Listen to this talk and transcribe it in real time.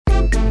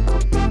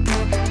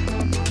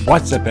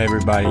What's up,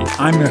 everybody?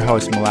 I'm your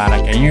host,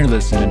 Mladic, and you're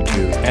listening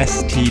to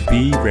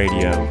STB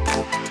Radio.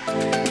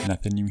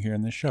 Nothing you hear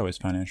on this show is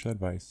financial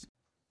advice.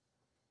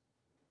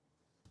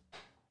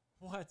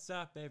 What's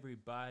up,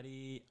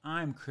 everybody?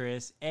 I'm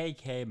Chris,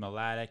 aka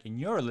Mladic, and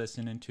you're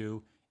listening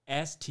to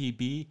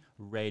STB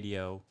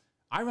Radio.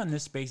 I run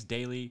this space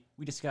daily.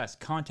 We discuss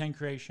content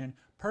creation,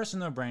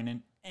 personal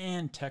branding,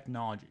 and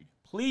technology.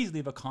 Please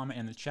leave a comment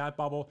in the chat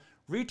bubble.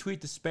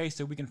 Retweet the space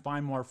so we can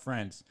find more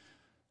friends.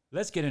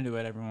 Let's get into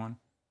it, everyone.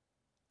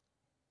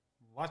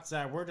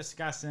 We're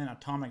discussing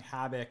atomic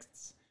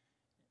habits,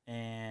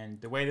 and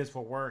the way this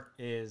will work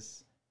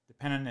is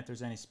depending if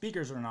there's any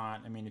speakers or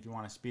not. I mean, if you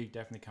want to speak,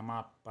 definitely come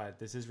up, but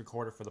this is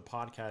recorded for the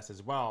podcast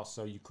as well,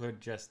 so you could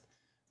just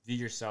view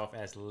yourself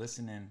as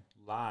listening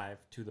live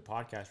to the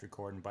podcast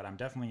recording, but I'm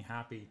definitely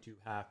happy to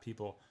have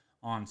people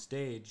on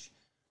stage.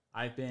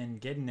 I've been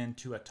getting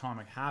into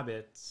Atomic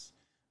Habits,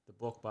 the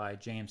book by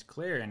James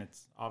Clear, and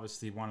it's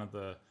obviously one of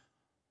the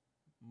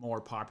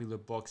more popular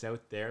books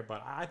out there,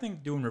 but I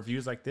think doing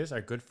reviews like this are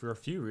good for a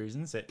few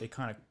reasons. It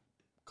kind of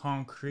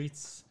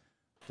concretes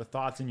the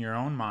thoughts in your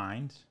own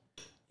mind,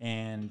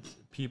 and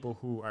people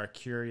who are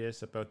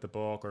curious about the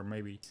book or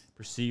maybe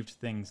perceived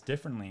things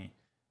differently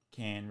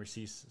can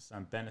receive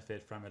some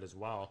benefit from it as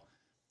well.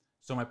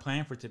 So my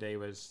plan for today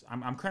was,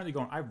 I'm currently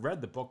going, I've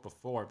read the book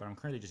before, but I'm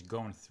currently just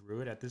going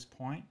through it at this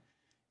point,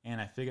 and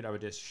I figured I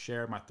would just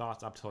share my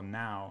thoughts up till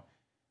now.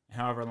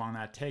 However long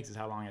that takes is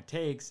how long it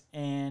takes.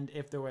 And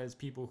if there was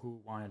people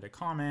who wanted to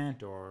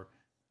comment or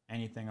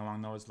anything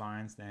along those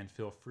lines, then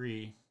feel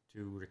free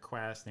to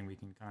request and we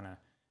can kind of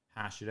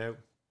hash it out.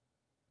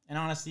 And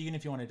honestly, even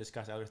if you want to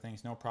discuss other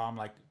things, no problem.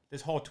 Like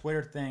this whole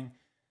Twitter thing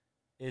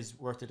is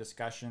worth a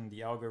discussion,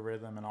 the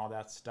algorithm and all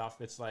that stuff.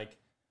 It's like,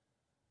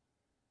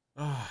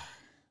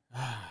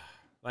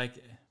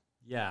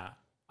 yeah,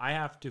 I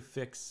have to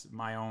fix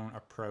my own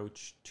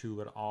approach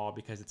to it all,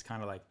 because it's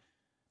kind of like,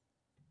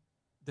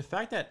 the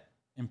fact that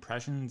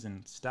impressions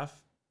and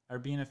stuff are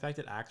being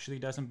affected actually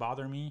doesn't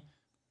bother me.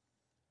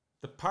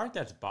 The part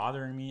that's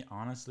bothering me,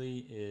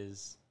 honestly,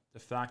 is the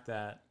fact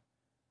that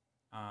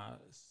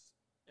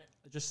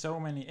just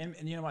so many, and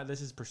you know what, this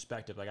is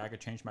perspective. Like I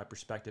could change my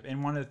perspective.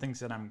 And one of the things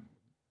that I'm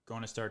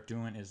going to start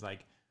doing is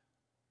like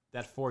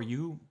that For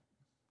You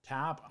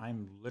tab.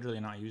 I'm literally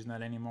not using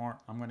that anymore.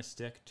 I'm going to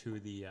stick to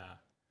the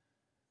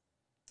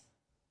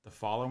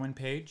following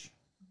page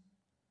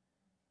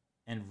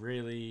and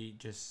really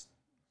just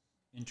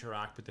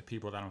interact with the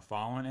people that I'm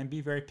following and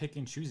be very picky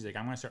and choosy. Like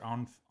I'm going to start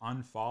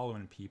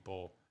unfollowing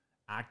people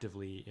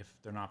actively if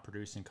they're not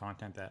producing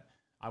content that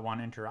I want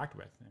to interact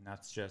with. And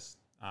that's just,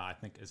 I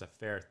think is a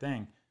fair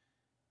thing.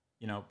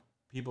 You know,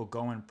 people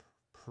go and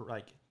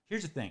like,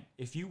 here's the thing.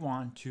 If you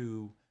want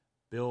to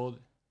build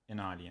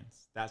an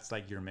audience, that's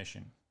like your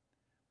mission.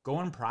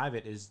 Going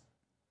private is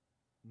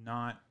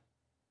not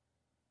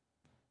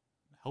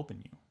helping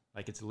you.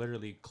 Like it's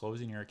literally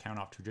closing your account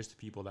off to just the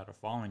people that are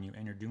following you,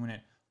 and you're doing it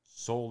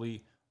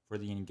solely for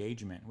the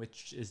engagement,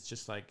 which is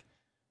just like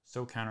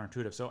so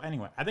counterintuitive. So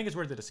anyway, I think it's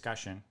worth the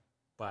discussion,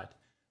 but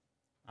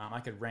I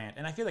could rant,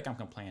 and I feel like I'm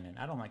complaining.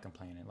 I don't like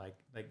complaining. Like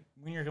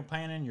when you're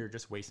complaining, you're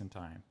just wasting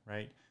time,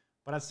 right?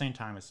 But at the same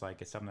time, it's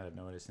like it's something that I've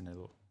noticed, and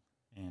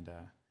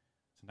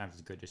sometimes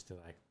it's good just to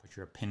like put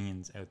your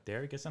opinions out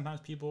there, because sometimes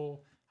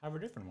people have a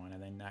different one,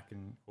 and then that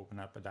can open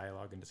up a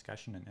dialogue and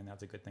discussion, and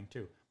that's a good thing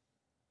too.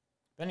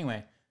 But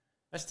anyway,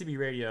 STB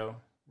Radio,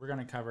 we're going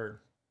to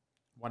cover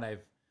what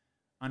I've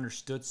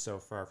understood so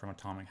far from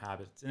Atomic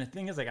Habits. And the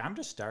thing is, like, I'm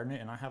just starting it,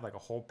 and I have like a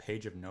whole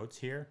page of notes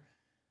here,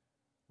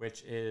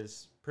 which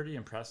is pretty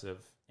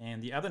impressive.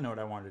 And the other note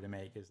I wanted to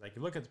make is, like,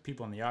 you look at the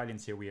people in the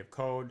audience here. We have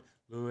Code,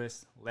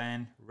 Lewis,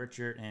 Len,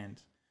 Richard, and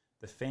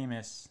the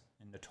famous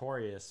and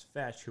notorious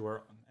Fetch, who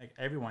are, like,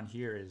 everyone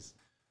here is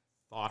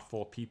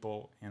thoughtful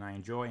people, and I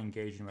enjoy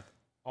engaging with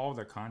all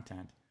their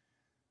content,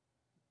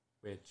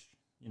 which,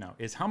 you know,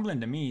 is humbling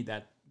to me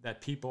that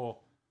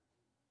people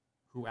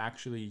who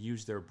actually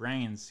use their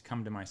brains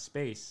come to my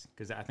space,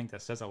 because I think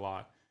that says a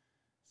lot.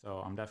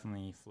 So I'm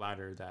definitely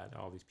flattered that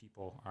all these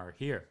people are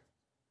here.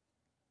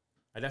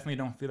 I definitely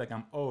don't feel like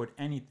I'm owed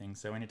anything.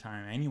 So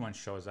anytime anyone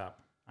shows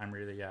up, I'm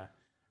really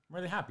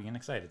happy and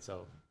excited.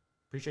 So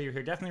appreciate you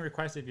here. Definitely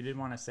request if you did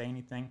want to say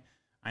anything.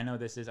 I know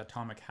this is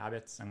Atomic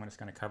Habits. I'm just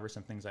going to cover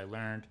some things I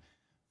learned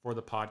for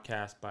the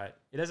podcast, but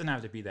it doesn't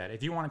have to be that.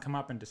 If you want to come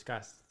up and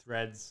discuss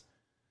threads,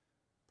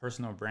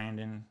 personal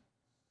branding,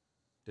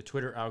 the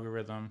Twitter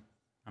algorithm,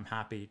 I'm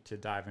happy to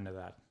dive into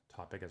that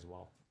topic as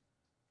well,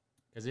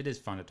 because it is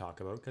fun to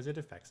talk about, because it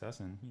affects us,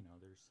 and you know,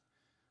 there's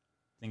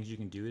things you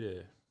can do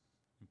to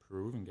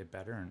improve and get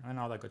better and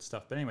all that good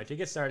stuff. But anyway, to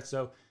get started,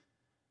 so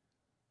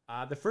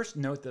the first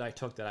note that I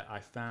took that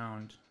I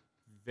found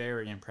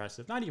very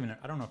impressive, not even,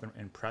 I don't know if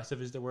impressive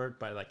is the word,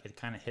 but like it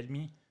kind of hit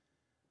me,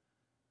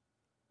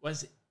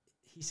 was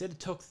he said it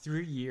took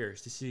 3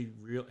 years to see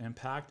real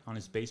impact on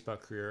his baseball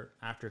career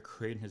after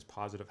creating his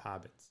positive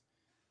habits.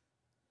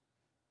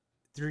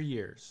 3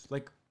 years.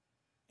 Like,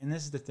 and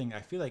this is the thing, I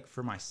feel like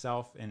for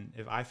myself, and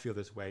if I feel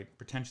this way,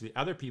 potentially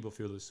other people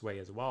feel this way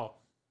as well,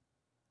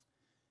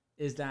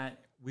 is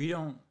that we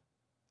don't,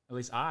 at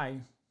least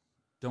I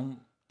don't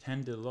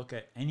tend to look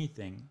at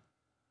anything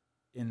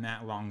in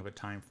that long of a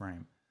time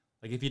frame.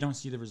 Like if you don't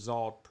see the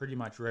result pretty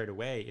much right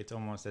away, it's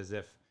almost as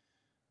if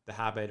the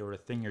habit or the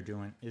thing you're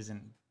doing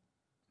isn't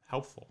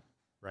helpful,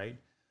 right?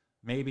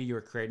 Maybe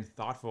you're creating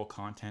thoughtful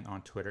content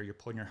on Twitter, you're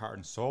putting your heart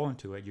and soul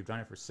into it, you've done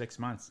it for 6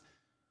 months,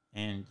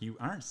 and you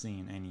aren't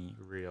seeing any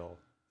real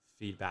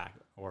feedback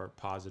or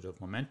positive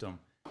momentum.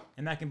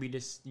 And that can be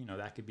just,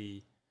 that could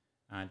be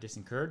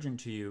disencouraging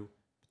to you.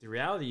 But the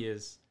reality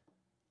is,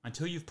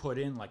 until you've put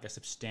in like a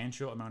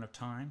substantial amount of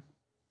time,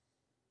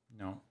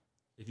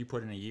 if you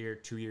put in a year,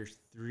 2 years,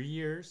 3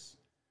 years,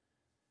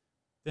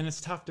 then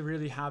it's tough to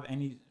really have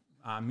any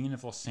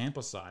meaningful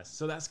sample size.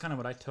 So that's kind of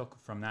what I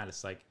took from that.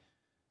 It's like,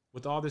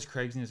 with all this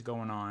craziness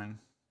going on,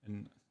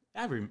 and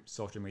every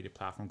social media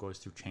platform goes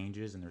through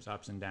changes and there's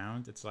ups and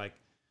downs, it's like,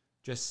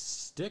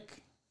 just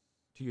stick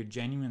to your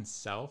genuine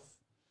self,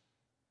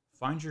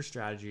 find your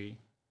strategy,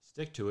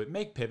 stick to it,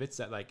 make pivots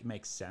that like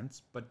make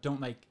sense, but don't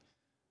like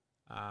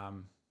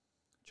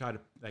try to,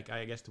 like,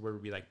 I guess the word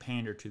would be like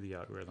pander to the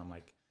algorithm.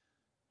 Like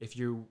if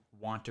you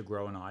want to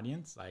grow an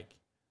audience, like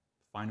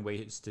find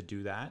ways to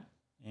do that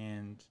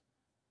and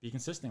be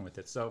consistent with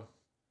it. So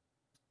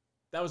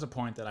that was a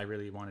point that I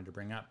really wanted to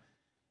bring up.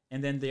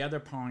 And then the other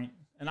point,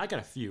 and I got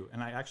a few,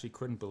 and I actually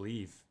couldn't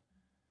believe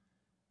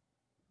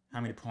how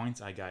many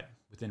points I got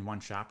within one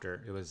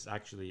chapter. It was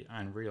actually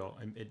unreal.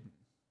 It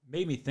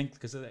made me think,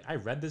 because I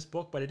read this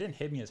book, but it didn't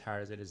hit me as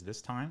hard as it is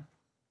this time.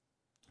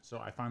 So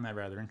I found that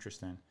rather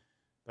interesting.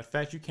 But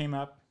Fetch, you came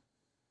up.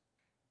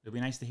 It'd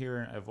be nice to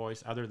hear a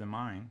voice other than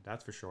mine,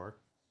 that's for sure.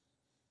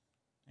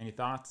 Any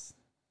thoughts?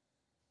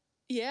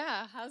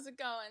 Yeah, how's it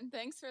going?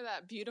 Thanks for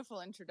that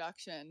beautiful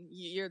introduction.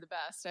 You're the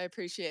best. I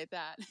appreciate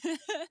that.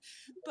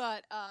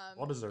 But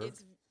Well deserved.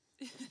 it's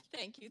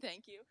thank you,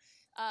 thank you.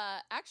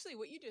 Actually,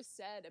 what you just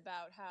said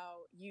about how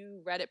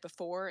you read it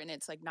before and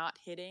it's like not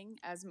hitting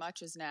as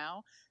much as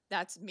now,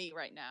 that's me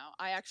right now.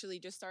 I actually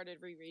just started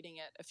rereading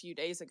it a few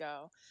days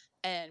ago,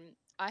 and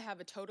I have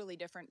a totally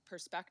different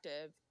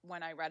perspective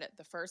when I read it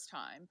the first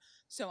time.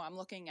 So I'm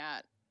looking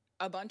at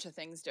a bunch of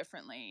things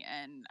differently,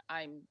 and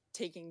I'm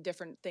taking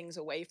different things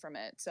away from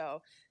it.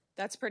 So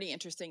that's pretty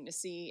interesting to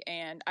see.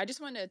 And I just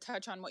wanted to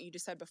touch on what you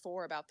just said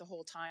before about the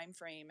whole time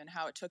frame and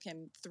how it took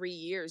him 3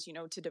 years,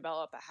 to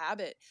develop a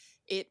habit.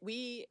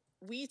 We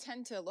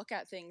tend to look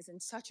at things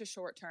in such a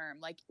short term.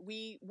 Like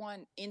we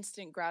want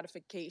instant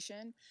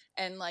gratification,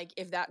 and like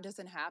if that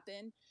doesn't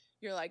happen,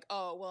 you're like,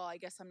 oh well, I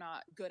guess I'm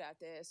not good at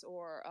this,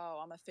 or oh,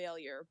 I'm a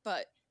failure.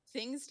 But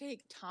things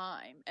take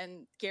time.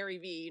 And Gary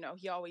Vee,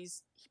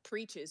 he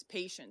preaches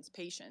patience,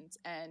 patience.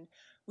 And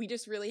we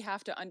just really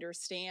have to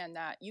understand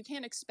that you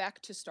can't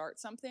expect to start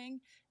something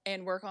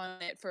and work on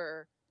it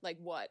for like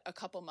what, a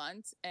couple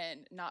months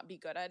and not be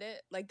good at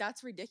it. Like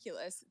that's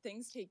ridiculous.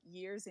 Things take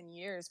years and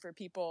years for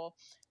people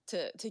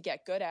to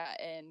get good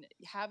at, and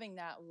having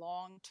that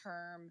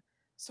long-term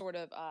sort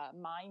of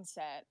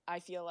mindset, I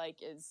feel like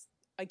is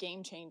a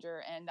game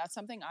changer. And that's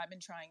something I've been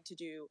trying to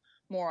do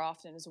more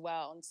often as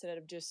well, instead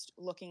of just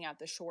looking at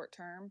the short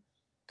term,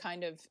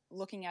 kind of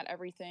looking at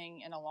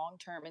everything in a long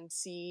term and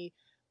see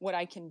what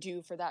I can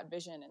do for that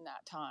vision in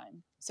that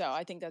time. So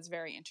I think that's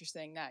very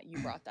interesting that you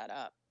brought that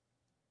up.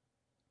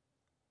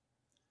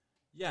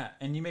 Yeah,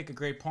 and you make a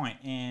great point.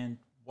 And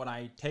what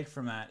I take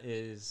from that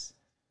is,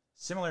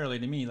 similarly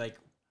to me, like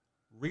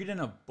reading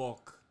a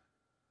book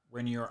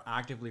when you're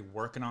actively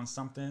working on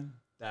something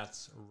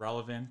that's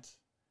relevant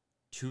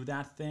to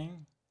that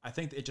thing, I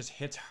think it just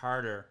hits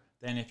harder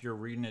than if you're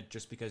reading it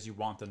just because you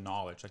want the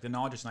knowledge. Like the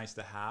knowledge is nice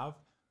to have,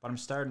 but I'm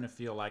starting to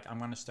feel like I'm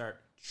going to start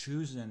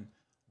choosing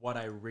what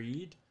I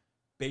read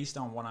based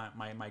on what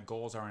my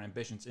goals are and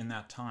ambitions in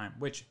that time,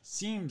 which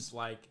seems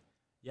like,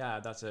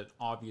 yeah, that's an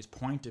obvious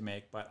point to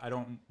make, but I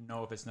don't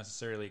know if it's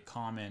necessarily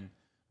common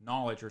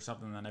knowledge or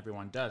something that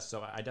everyone does.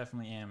 So I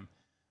definitely am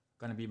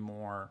going to be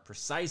more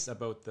precise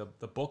about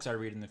the books I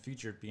read in the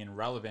future being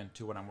relevant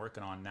to what I'm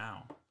working on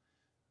now,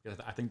 because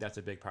I think that's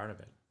a big part of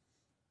it.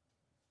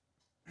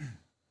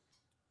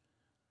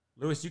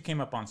 Lewis, you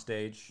came up on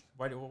stage.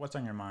 What's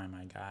on your mind,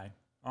 my guy?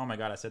 Oh my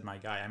God, I said my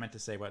guy. I meant to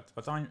say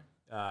what's on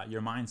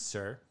your mind,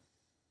 sir.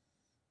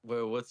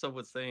 Well, what's up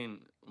with saying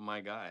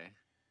my guy?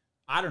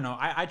 I don't know.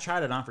 I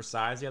tried it on for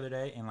size the other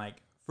day, and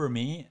like for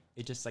me,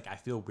 it just like I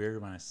feel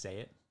weird when I say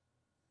it.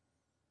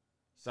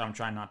 So I'm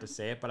trying not to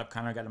say it, but I've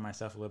kind of gotten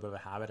myself a little bit of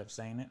a habit of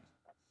saying it.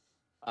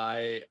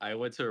 I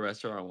went to a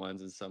restaurant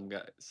once and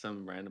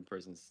some random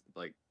person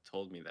like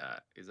told me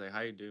that. He's like,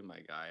 "How you doing, my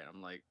guy?" And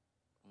I'm like,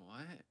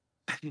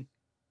 "What?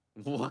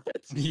 What?"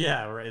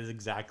 Yeah, right. Is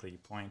exactly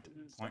point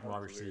Sounds well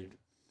weird. received.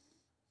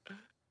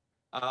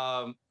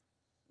 Um,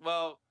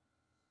 well,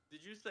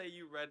 did you say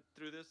you read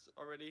through this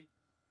already?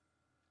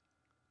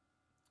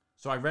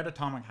 So I read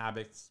Atomic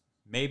Habits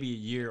maybe a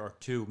year or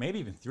two, maybe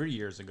even 3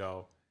 years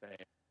ago, Damn.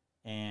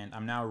 and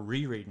I'm now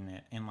rereading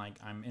it, and like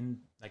I'm in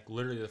like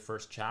literally the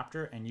first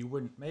chapter, and you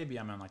wouldn't, maybe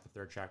I'm in like the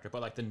third chapter,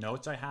 but like the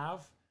notes I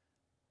have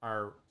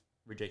are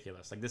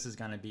ridiculous. Like this is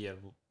gonna be a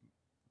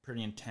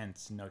pretty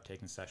intense note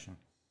taking session.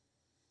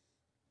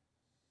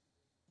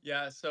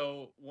 Yeah,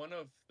 so one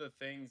of the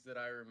things that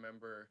I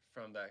remember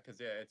from that, because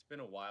yeah, it's been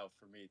a while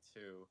for me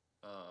too,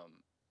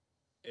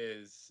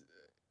 is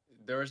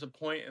there was a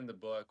point in the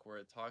book where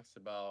it talks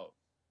about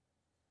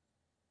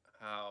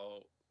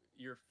how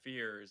your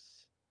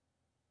fears,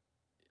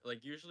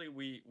 like usually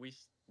we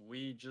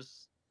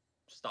just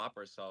stop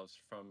ourselves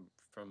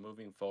from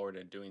moving forward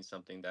and doing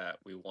something that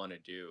we want to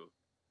do,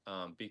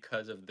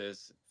 because of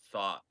this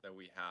thought that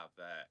we have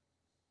that,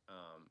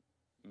 um,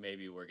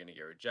 maybe we're going to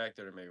get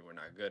rejected, or maybe we're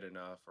not good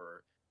enough,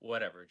 or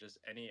whatever, just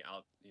any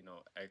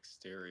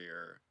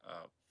exterior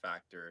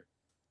factor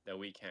that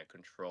we can't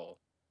control.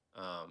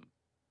 um,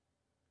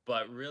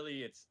 but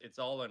really it's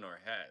all in our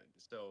head.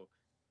 So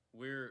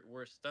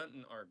we're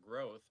stunting our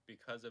growth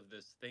because of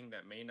this thing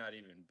that may not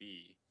even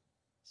be.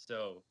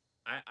 So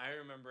I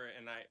remember,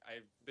 and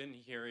I've been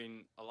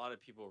hearing a lot of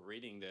people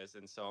reading this,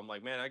 and so I'm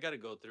like, man, I got to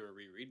go through and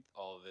reread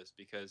all of this,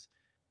 because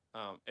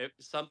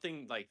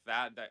something like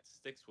that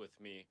sticks with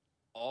me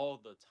all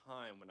the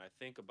time when I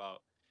think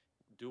about,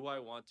 do I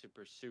want to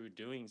pursue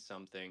doing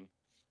something?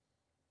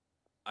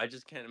 I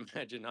just can't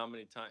imagine how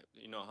many times,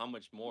 how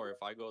much more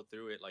if I go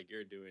through it like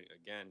you're doing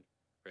again,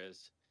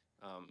 Chris,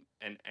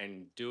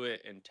 and do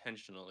it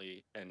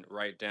intentionally and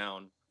write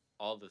down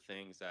all the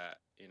things that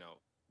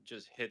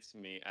just hits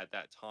me at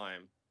that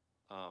time.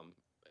 Um,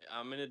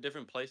 I'm in a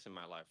different place in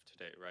my life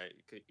today, right?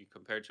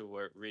 Compared to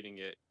where reading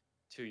it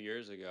 2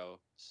 years ago.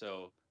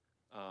 So,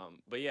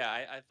 but yeah,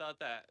 I thought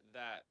that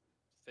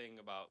thing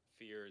about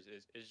fears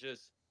is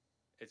just,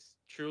 it's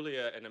truly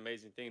an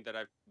amazing thing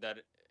that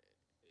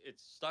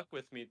it's stuck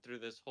with me through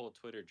this whole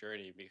Twitter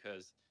journey,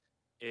 because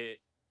it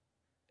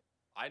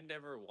I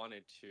never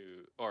wanted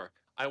to, or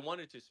I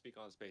wanted to speak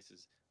on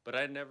spaces, but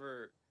I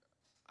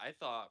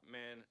thought,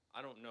 man,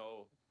 I don't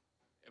know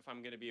if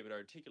I'm going to be able to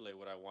articulate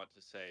what I want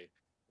to say,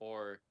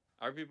 or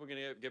are people going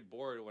to get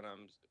bored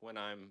when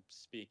I'm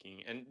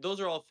speaking? And those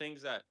are all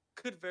things that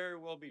could very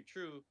well be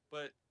true,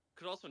 but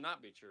could also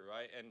not be true,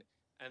 right? And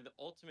the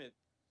ultimate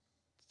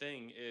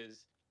thing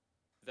is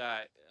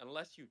that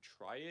unless you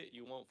try it,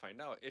 you won't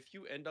find out. If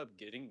you end up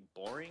getting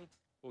boring,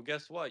 well,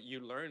 guess what? You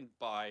learn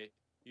by,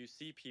 you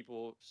see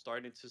people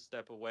starting to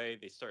step away,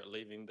 they start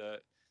leaving the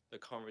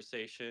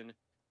conversation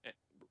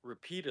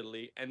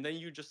repeatedly, and then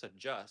you just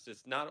adjust.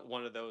 It's not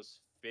one of those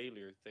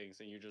failure things,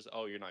 and you just,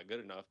 oh, you're not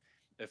good enough.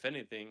 If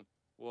anything,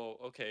 well,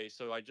 okay,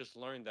 so I just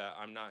learned that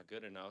I'm not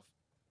good enough,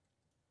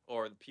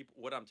 or the people,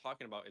 what I'm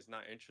talking about is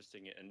not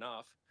interesting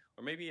enough,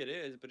 or maybe it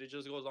is, but it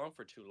just goes on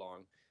for too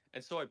long.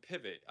 And so I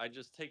pivot. I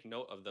just take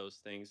note of those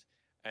things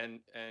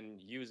and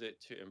use it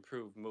to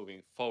improve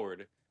moving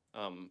forward.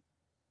 Um,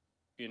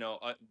 you know,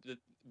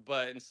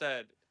 but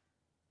instead,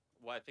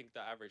 what I think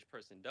the average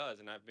person does,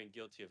 and I've been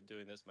guilty of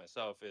doing this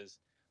myself, is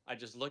I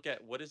just look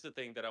at what is the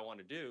thing that I want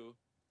to do,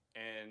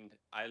 and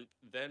I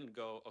then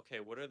go, okay,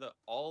 what are the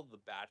all the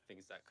bad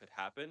things that could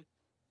happen,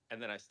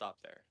 and then I stop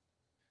there,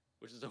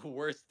 which is the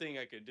worst thing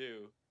I could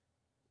do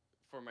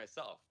for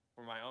myself,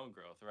 for my own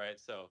growth, right?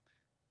 So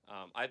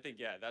I think,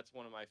 yeah, that's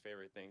one of my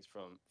favorite things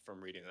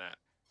from reading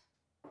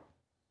that.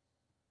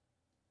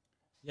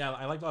 Yeah,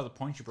 I liked all the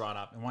points you brought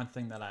up. And one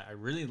thing that I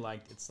really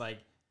liked, it's like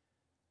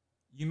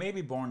you may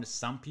be born to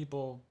some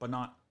people, but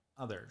not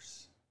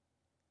others.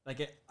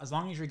 As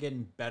long as you're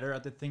getting better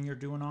at the thing you're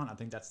doing on, I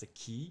think that's the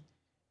key.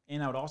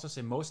 And I would also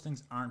say most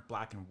things aren't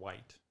black and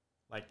white.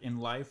 Like in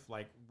life,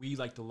 like we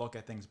like to look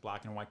at things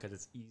black and white because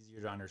it's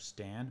easier to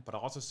understand. But I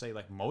also say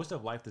like most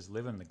of life is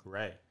living in the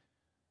gray,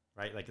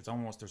 right? Like it's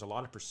almost there's a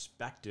lot of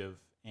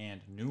perspective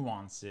and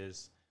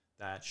nuances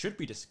that should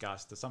be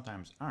discussed that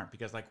sometimes aren't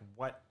because like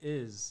what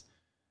is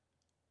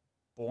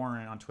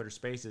boring on Twitter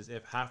Spaces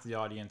if half the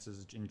audience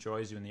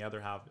enjoys you and the other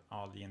half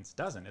audience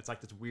doesn't. It's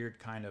like this weird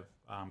kind of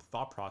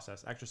thought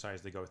process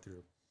exercise they go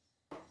through.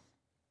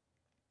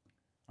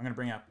 I'm gonna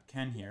bring up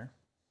Ken here,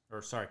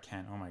 or sorry,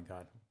 Ken. Oh my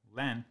God,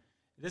 Len.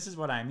 This is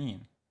what I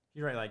mean.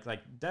 You're right.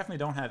 Like definitely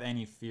don't have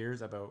any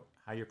fears about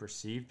how you're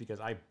perceived because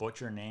I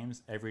butcher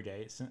names every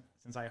day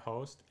since I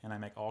host and I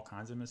make all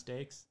kinds of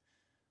mistakes.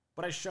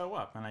 But I show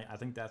up, and I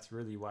think that's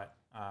really what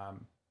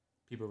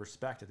people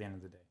respect at the end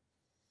of the day.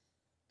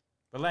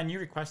 But Len, you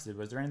requested.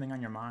 Was there anything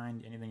on your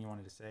mind? Anything you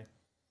wanted to say?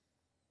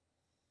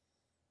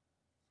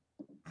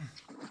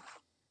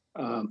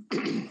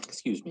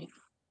 Excuse me.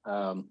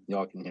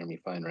 Y'all can hear me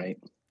fine, right?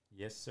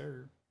 Yes,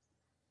 sir.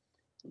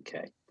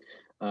 Okay.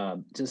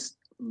 Just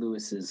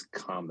Lewis's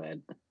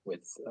comment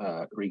with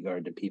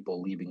regard to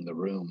people leaving the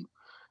room.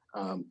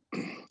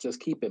 Just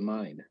keep in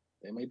mind,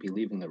 they might be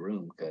leaving the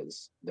room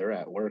because they're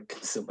at work.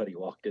 Somebody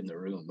walked in the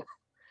room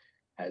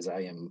as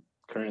I am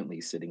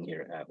currently sitting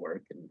here at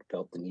work and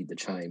felt the need to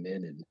chime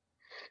in and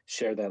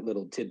share that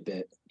little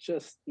tidbit.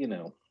 Just,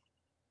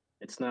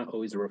 it's not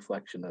always a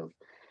reflection of,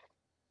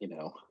 you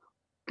know,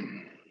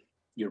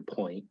 your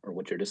point or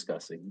what you're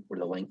discussing or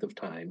the length of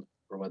time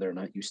or whether or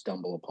not you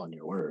stumble upon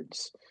your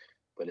words,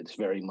 but it's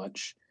very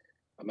much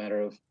a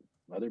matter of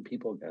other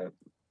people got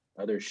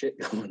other shit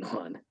going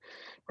on,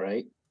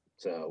 right?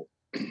 So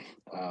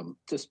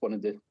just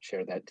wanted to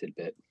share that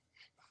tidbit.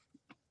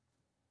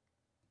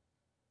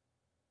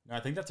 No, I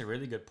think that's a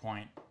really good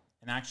point.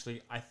 And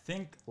actually, I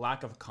think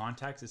lack of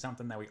context is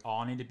something that we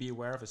all need to be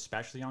aware of,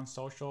 especially on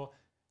social.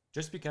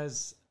 Just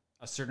because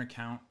a certain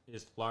account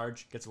is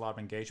large, gets a lot of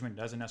engagement,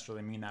 doesn't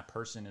necessarily mean that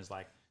person is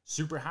like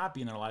super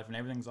happy in their life and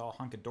everything's all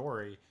hunky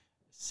dory.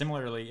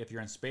 Similarly, if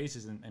you're in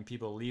spaces and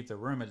people leave the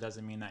room, it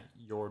doesn't mean that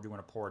you're doing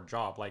a poor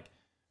job. Like,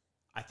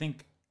 I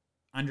think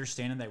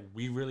understanding that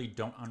we really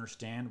don't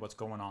understand what's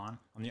going on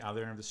the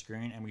other end of the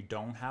screen and we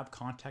don't have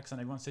context on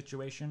everyone's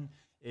situation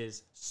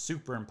is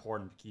super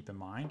important to keep in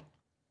mind.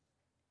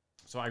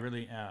 So I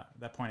really,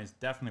 that point is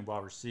definitely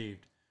well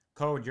received.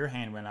 Code, your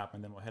hand went up,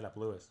 and then we'll hit up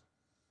Lewis.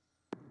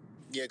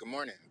 Yeah, good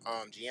morning,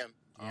 GM.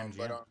 GM,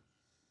 But GM.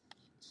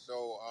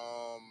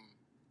 all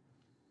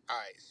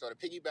right. So to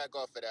piggyback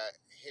off of that,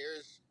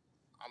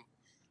 um,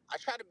 I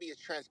try to be as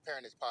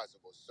transparent as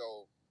possible.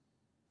 So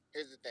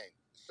here's the thing.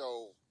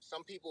 So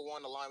some people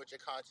want to align with your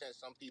content,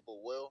 some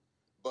people will,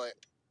 but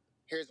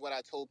here's what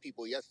I told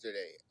people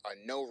yesterday.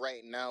 A no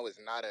right now is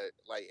not a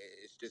like.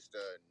 It's just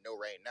a no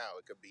right now.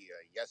 It could be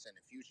a yes in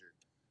the future.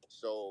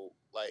 So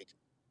like,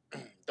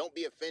 don't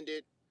be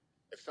offended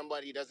if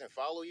somebody doesn't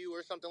follow you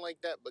or something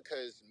like that,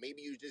 because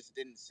maybe you just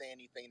didn't say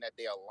anything that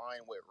they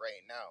align with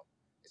right now.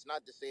 It's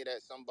not to say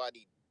that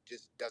somebody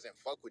just doesn't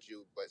fuck with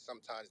you, but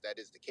sometimes that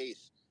is the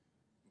case.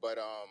 But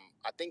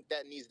I think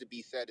that needs to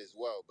be said as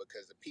well,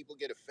 because if people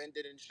get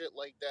offended and shit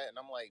like that, and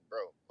I'm like,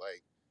 bro,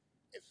 like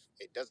if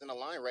it doesn't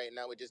align right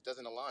now, it just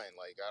doesn't align.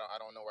 Like I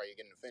don't know why you're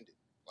getting offended.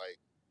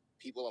 Like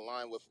people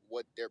align with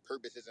what their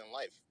purpose is in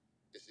life.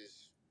 This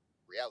is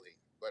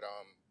reality. But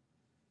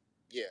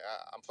yeah,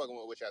 I'm fucking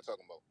with what y'all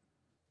talking about.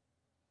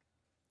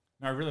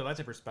 No, I really like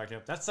the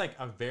perspective. That's like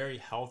a very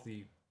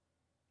healthy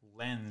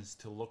lens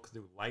to look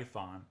through life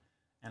on.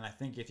 And I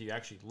think if you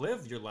actually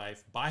live your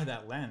life by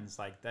that lens,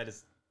 like that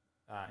is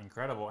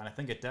incredible. And I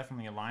think it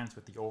definitely aligns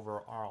with the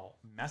overall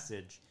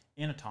message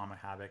in Atomic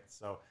Habits.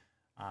 So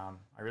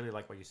I really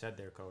like what you said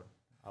there, Code,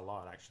 a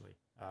lot actually.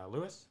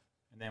 Lewis,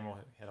 and then we'll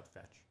hit up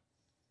Fetch.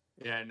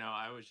 Yeah, no,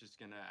 I was just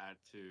gonna add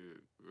to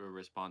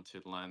respond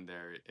to Len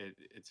there.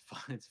 It's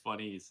it's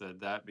funny you said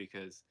that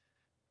because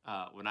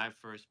when I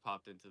first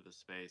popped into the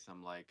space,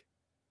 I'm like,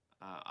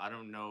 I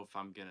don't know if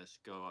I'm gonna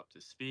go up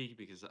to speak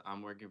because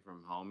I'm working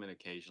from home and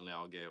occasionally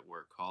I'll get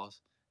work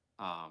calls,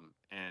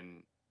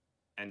 and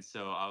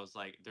so I was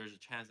like, there's a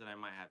chance that I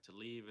might have to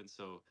leave, and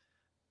so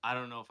I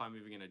don't know if I'm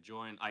even gonna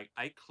join.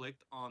 I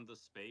clicked on the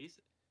space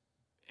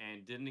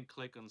and didn't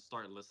click on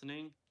start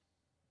listening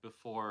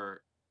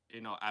before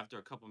after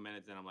a couple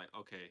minutes, and I'm like,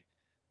 okay,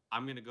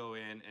 I'm gonna go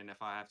in, and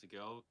if I have to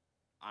go,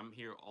 I'm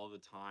here all the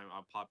time.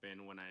 I'll pop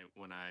in when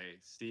I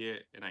see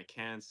it and I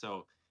can.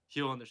 So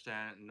he'll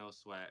understand, no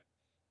sweat.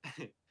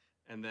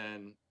 And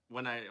then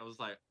when I was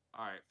like,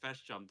 all right,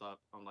 Fesh jumped up.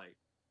 I'm like,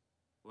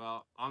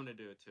 well, I'm gonna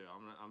do it too.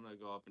 I'm gonna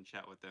go up and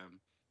chat with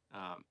them.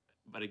 Um,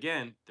 but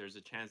again, there's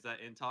a chance that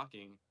in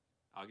talking,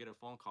 I'll get a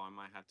phone call. I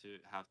might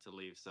have to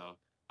leave. So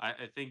I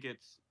think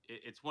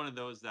it's one of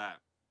those that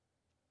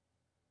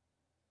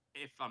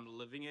if I'm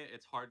living it,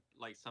 it's hard.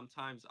 Like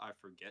sometimes I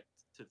forget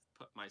to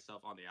put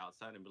myself on the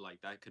outside and be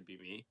like, that could be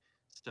me.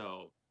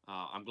 So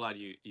I'm glad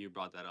you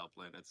brought that up,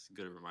 Lynn. It's a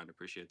good reminder.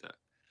 Appreciate that.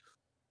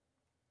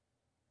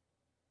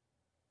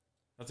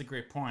 That's a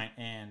great point,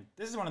 and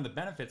this is one of the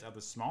benefits of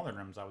the smaller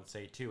rooms. I would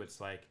say too. It's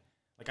like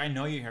I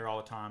know you're here all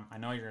the time. I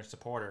know you're a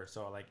supporter.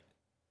 So like,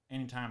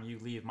 anytime you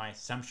leave, my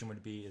assumption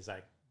would be is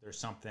like there's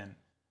something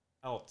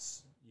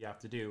else you have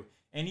to do,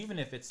 and even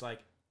if it's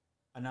like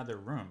another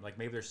room, like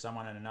maybe there's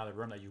someone in another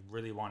room that you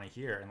really want to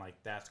hear, and like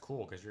that's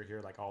cool because you're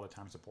here like all the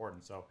time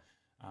supporting. So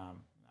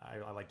um,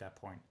 I like that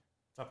point.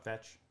 What's up,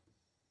 Fetch?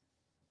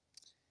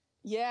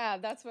 Yeah,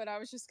 that's what I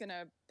was just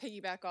gonna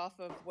piggyback off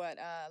of what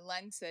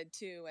Len said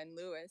too, and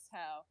Lewis.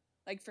 How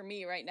like for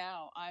me right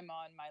now, I'm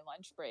on my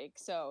lunch break,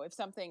 so if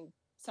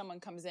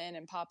someone comes in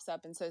and pops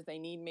up and says they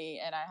need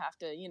me, and I have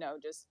to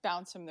just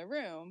bounce from the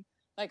room,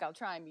 like I'll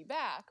try and be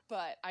back,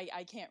 but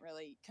I can't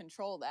really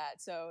control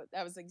that. So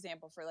that was an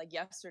example for like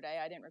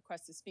yesterday. I didn't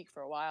request to speak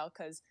for a while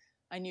because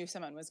I knew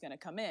someone was gonna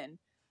come in.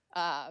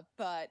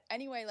 But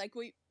anyway, like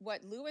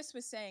what Lewis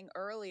was saying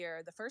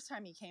earlier, the first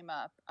time he came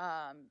up,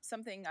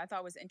 something I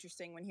thought was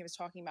interesting when he was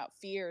talking about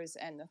fears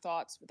and the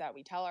thoughts that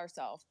we tell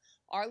ourselves.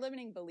 Our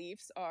limiting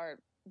beliefs are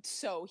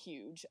so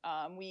huge.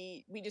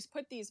 We just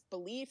put these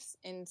beliefs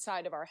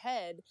inside of our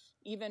head,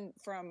 even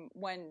from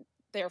when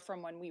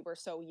we were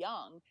so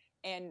young,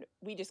 and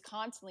we just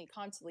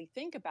constantly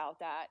think about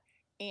that,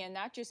 and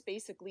that just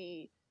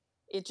basically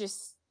it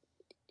just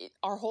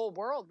our whole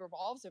world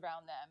revolves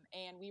around them,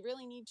 and we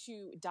really need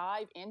to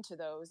dive into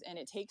those, and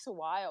it takes a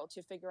while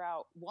to figure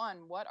out, one,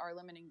 what our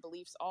limiting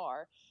beliefs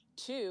are,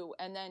 two,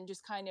 and then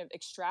just kind of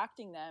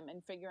extracting them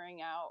and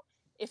figuring out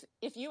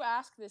if you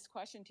ask this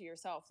question to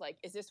yourself, like,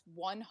 is this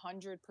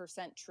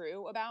 100%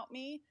 true about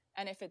me?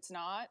 And if it's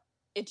not,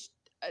 it's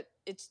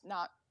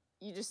not.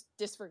 You just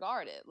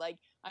disregard it. Like,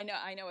 I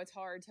know it's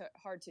hard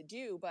to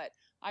do, but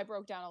I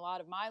broke down a lot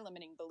of my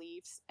limiting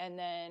beliefs, and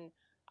then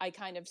I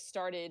kind of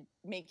started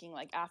making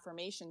like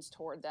affirmations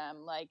toward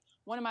them. Like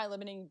one of my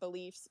limiting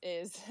beliefs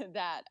is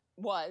that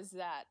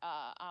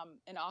I'm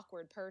an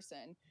awkward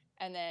person.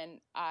 And then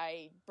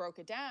I broke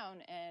it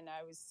down and I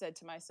said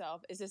to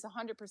myself, is this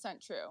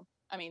 100% true?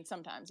 I mean,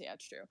 sometimes, yeah,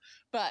 it's true,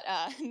 but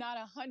not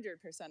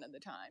 100% of the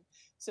time.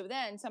 So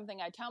then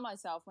something I tell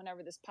myself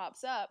whenever this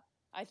pops up,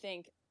 I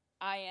think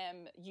I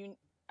am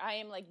I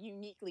am like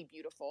uniquely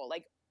beautiful.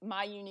 Like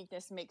my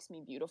uniqueness makes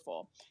me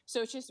beautiful.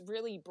 So it's just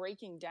really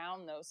breaking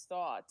down those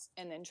thoughts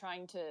and then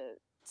trying to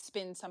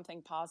spin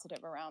something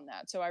positive around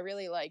that. So I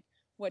really like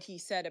what he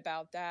said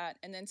about that.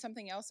 And then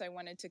something else I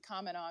wanted to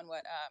comment on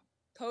what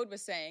Code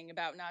was saying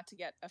about not to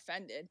get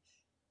offended.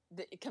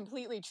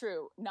 Completely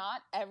true.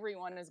 Not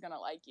everyone is going to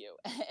like you.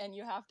 And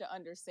you have to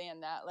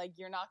understand that. Like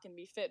you're not going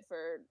to be fit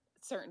for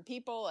certain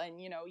people.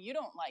 And, you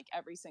don't like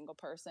every single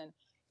person.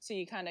 So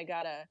you kind of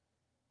got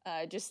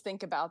to just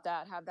think about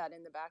that, have that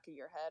in the back of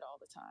your head all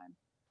the time.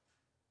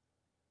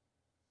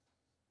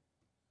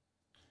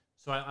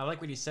 So I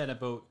like what you said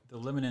about the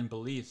limiting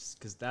beliefs,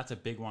 because that's a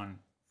big one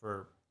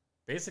for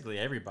basically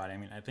everybody. I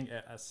mean, I think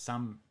at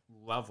some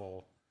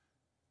level,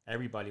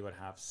 everybody would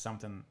have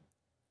something,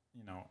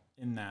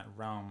 in that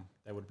realm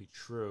that would be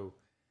true.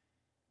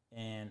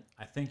 And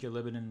I think your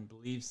limiting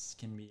beliefs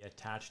can be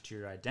attached to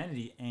your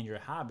identity and your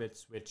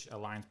habits, which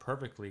aligns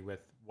perfectly with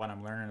what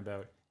I'm learning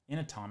about in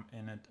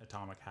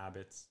atomic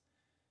habits.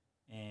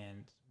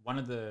 And one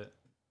of the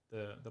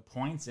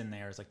points in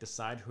there is like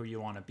decide who you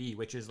want to be,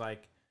 which is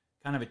like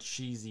kind of a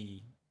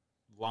cheesy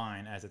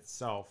line as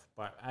itself,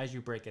 but as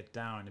you break it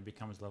down, it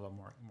becomes a little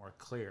more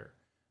clear.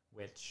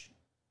 Which,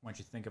 once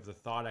you think of the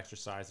thought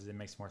exercises, it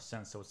makes more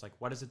sense. So it's like,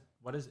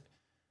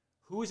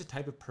 who is the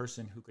type of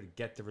person who could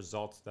get the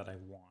results that I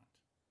want?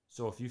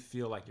 So if you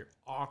feel like you're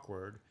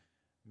awkward,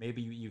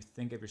 maybe you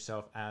think of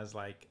yourself as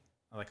like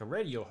a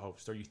radio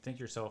host, or you think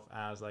yourself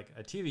as like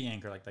a TV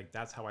anchor. Like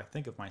that's how I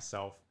think of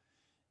myself.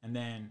 And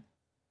then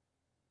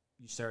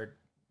you start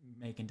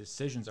making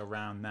decisions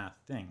around that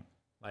thing.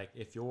 Like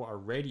if you're a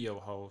radio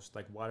host,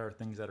 like what are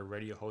things that a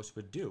radio host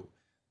would do?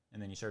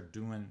 And then you start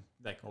doing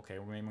like, okay,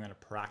 well, maybe I'm going to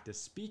practice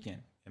speaking,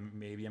 and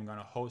maybe I'm going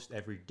to host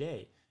every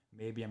day.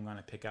 Maybe I'm going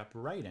to pick up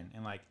writing.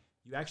 And like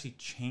you actually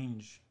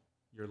change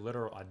your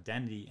literal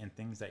identity and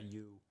things that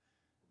you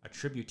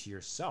attribute to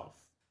yourself,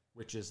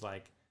 which is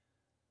like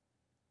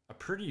a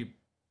pretty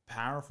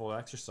powerful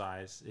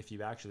exercise if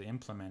you actually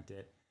implement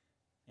it.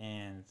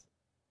 And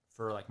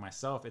for like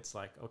myself, it's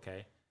like,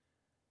 okay,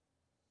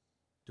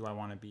 do I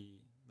want to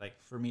be like,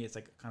 for me, it's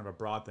like kind of a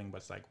broad thing, but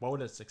it's like, what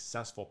would a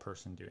successful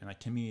person do? And like,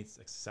 to me, it's a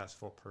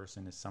successful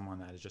person is someone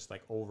that is just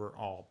like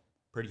overall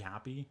pretty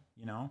happy,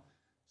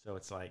 So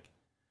it's like,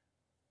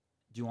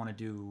 do you want to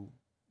do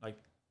like,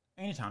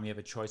 anytime you have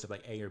a choice of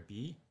like A or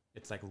B,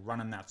 it's like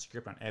running that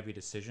script on every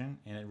decision,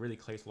 and it really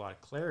creates a lot of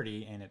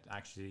clarity. And it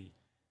actually,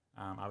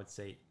 I would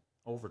say,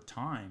 over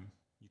time,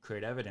 you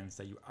create evidence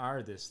that you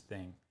are this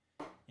thing.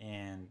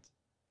 And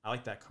I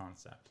like that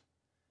concept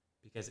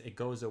because it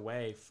goes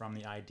away from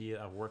the idea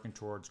of working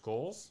towards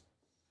goals,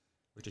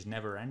 which is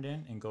never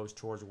ending, and goes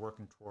towards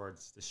working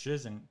towards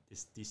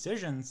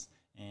decisions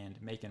and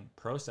making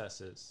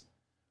processes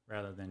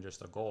rather than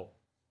just a goal,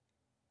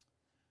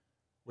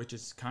 which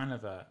is kind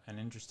of an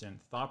interesting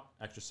thought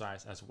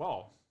exercise as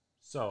well.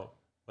 So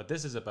what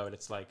this is about,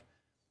 it's like,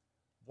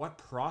 what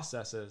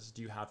processes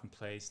do you have in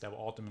place that will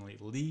ultimately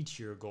lead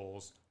to your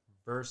goals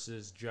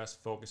versus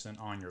just focusing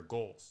on your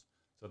goals?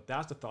 So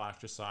that's the thought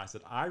exercise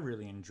that I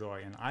really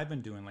enjoy and I've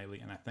been doing lately.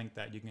 And I think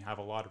that you can have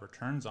a lot of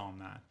returns on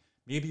that.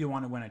 Maybe you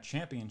want to win a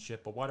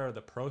championship, but what are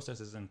the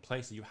processes in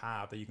place that you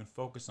have that you can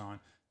focus on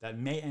that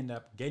may end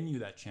up getting you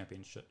that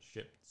championship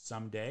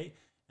someday?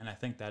 And I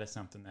think that is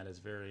something that is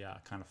very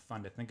kind of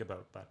fun to think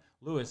about. But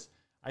Lewis,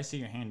 I see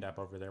your hand up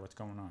over there. What's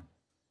going on?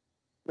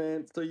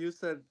 Man, so you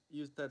said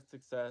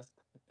success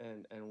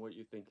and what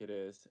you think it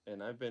is,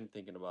 and I've been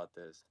thinking about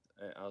this.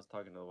 I was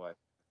talking to the wife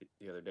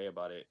the other day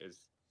about it.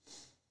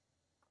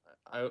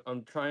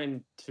 I'm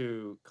trying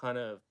to kind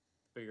of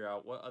figure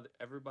out what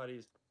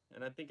everybody's,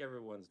 and I think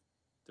everyone's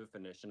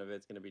definition of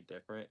it's going to be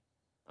different.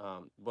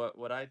 But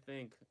what I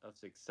think of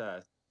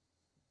success,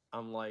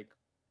 I'm like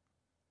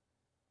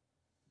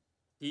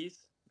peace,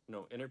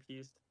 inner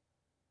peace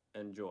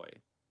and joy,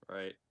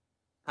 right?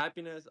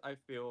 Happiness, I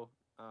feel,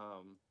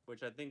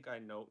 which I think I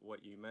know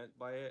what you meant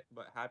by it,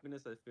 but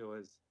happiness, I feel,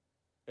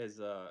 is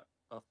a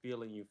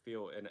feeling you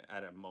feel in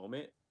at a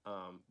moment.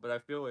 But I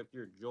feel if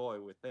you're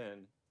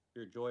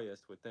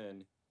joyous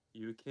within,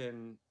 you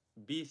can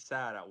be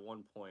sad at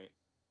one point,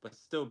 but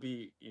still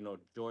be,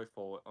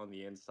 joyful on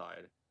the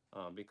inside,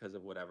 because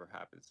of whatever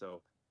happened.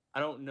 So I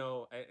don't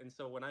know. And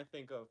so when I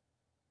think of,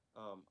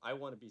 I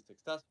want to be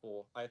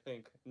successful, I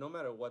think no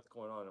matter what's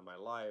going on in my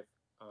life,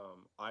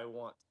 I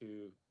want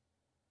to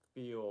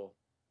feel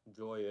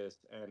joyous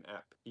and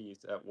at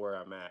peace at where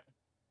I'm at.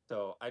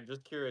 So I'm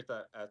just curious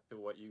as to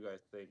what you guys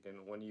think.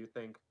 And when you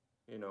think,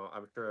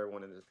 I'm sure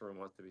everyone in this room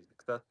wants to be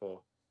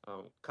successful.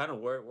 Kind of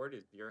where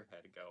does your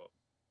head go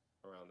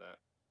around that?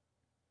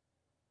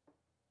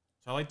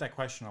 So I like that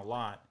question a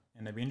lot.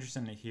 and it'd be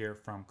interesting to hear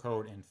from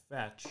Code and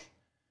Fetch.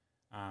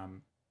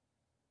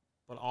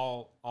 But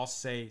I'll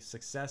say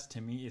success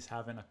to me is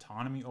having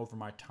autonomy over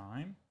my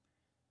time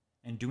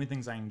and doing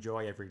things I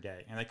enjoy every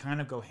day, and they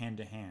kind of go hand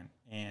to hand.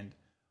 And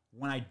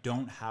when I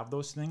don't have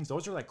those things,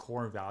 those are like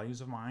core values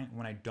of mine.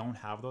 When I don't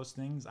have those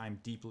things, I'm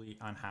deeply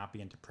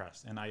unhappy and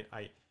depressed. And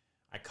I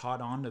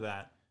caught on to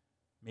that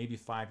maybe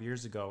 5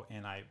 years ago,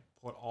 and I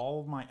put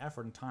all of my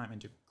effort and time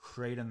into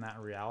creating that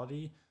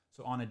reality.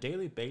 So on a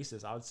daily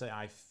basis, I would say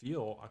I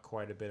feel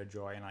quite a bit of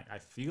joy, and I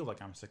feel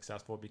like I'm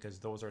successful because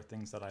those are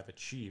things that I've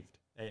achieved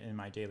in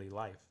my daily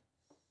life.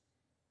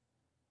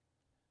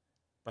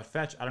 But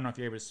Fetch, I don't know if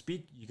you're able to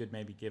speak. You could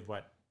maybe give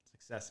what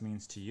success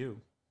means to you.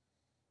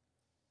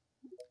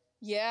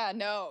 Yeah,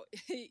 no,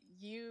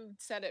 you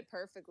said it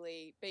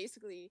perfectly.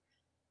 Basically,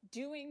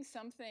 doing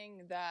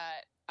something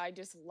that I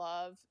just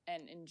love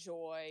and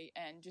enjoy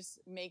and just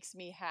makes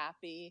me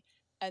happy.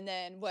 And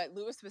then what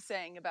Lewis was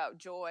saying about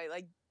joy,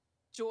 like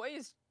joy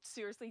is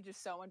seriously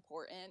just so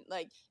important.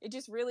 Like it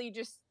just really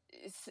just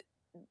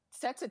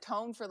sets a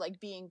tone for like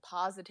being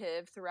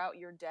positive throughout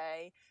your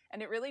day,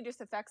 and it really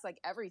just affects like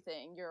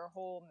everything, your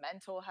whole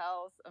mental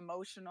health,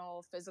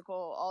 emotional,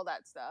 physical, all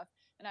that stuff.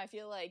 And I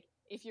feel like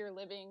if you're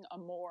living a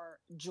more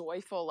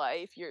joyful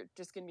life, you're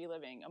just going to be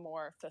living a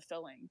more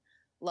fulfilling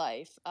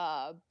life.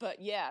 But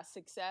yeah,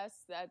 success,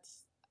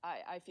 that's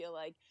I feel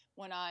like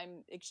when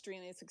I'm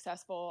extremely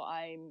successful,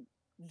 I'm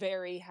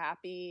very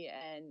happy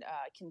and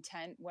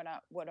content when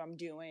what I'm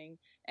doing,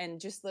 and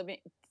just living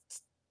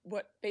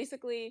what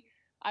basically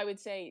I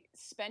would say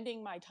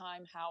spending my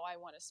time how I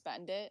want to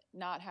spend it,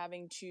 not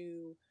having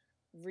to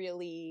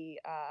really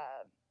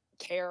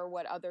care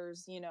what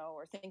others,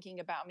 are thinking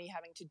about me,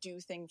 having to do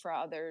things for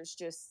others.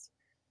 Just,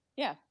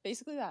 yeah,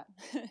 basically that.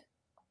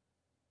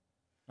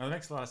 Now, that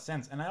makes a lot of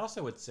sense. And I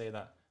also would say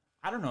that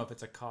I don't know if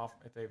it's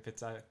if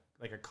it's a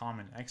like a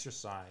common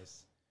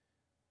exercise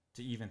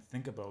to even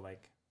think about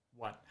like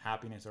what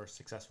happiness or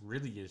success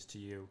really is to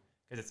you,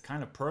 because it's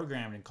kind of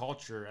programmed in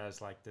culture as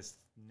like this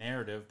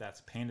narrative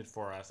that's painted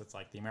for us. It's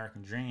like the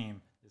American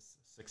dream is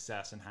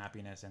success and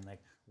happiness, and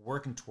like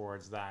working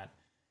towards that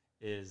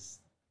is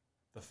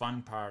the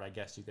fun part, I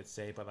guess you could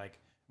say. But like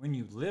when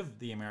you live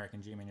the American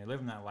dream and you're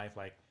living that life,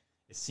 like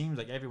it seems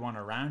like everyone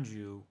around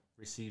you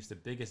receives the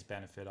biggest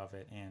benefit of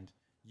it, and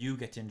you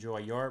get to enjoy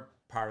your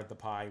part of the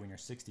pie when you're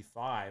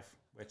 65,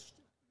 which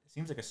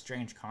seems like a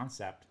strange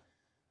concept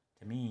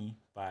to me.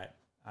 But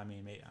I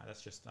mean, maybe,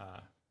 that's just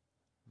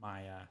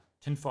my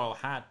tinfoil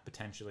hat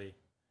potentially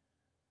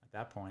at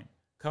that point.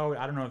 Code,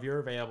 I don't know if you're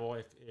available,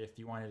 if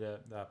you wanted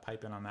to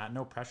pipe in on that.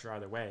 No pressure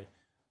either way.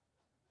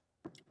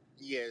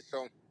 Yeah,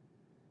 so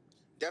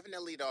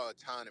definitely the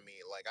autonomy.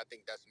 Like I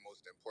think that's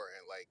most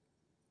important. Like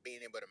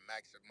being able to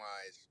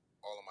maximize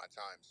all of my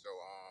time. So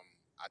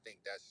I think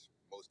that's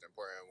most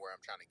important where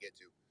I'm trying to get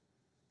to.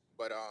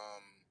 But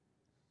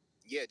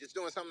yeah, just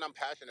doing something I'm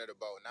passionate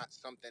about, not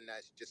something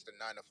that's just a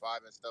 9 to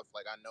 5 and stuff.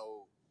 Like I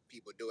know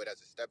people do it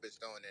as a stepping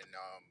stone, and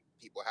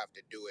people have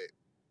to do it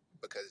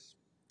because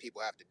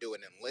people have to do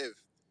it and live.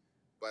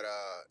 But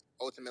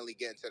ultimately,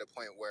 getting to the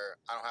point where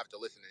I don't have to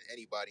listen to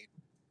anybody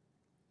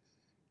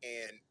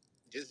and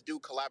just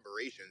do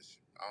collaborations.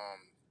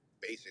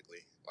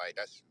 Basically, like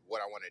that's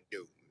what I want to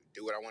do.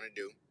 Do what I want to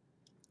do,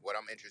 what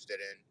I'm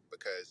interested in,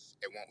 because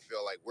it won't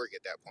feel like work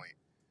at that point.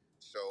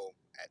 So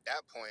at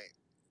that point,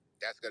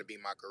 that's gonna be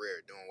my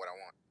career, doing what I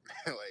want.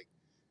 Like,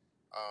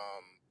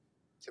 um,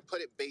 to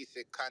put it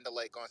basic, kind of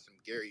like on some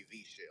Gary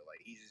V shit. Like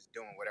he's just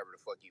doing whatever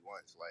the fuck he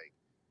wants. Like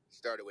he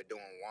started with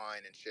doing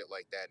wine and shit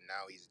like that. And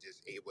now he's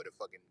just able to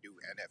fucking do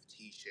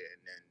NFT shit,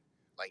 and then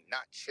like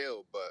not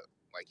chill, but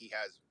like he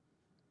has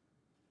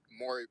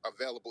more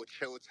available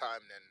chill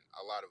time than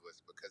a lot of us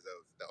because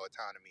of the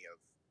autonomy of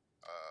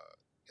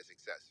his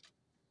success.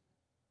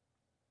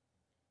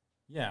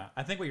 Yeah,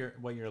 I think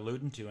what you're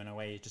alluding to in a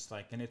way is just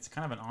like, and it's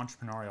kind of an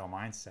entrepreneurial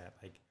mindset.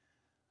 Like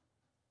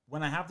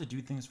when I have to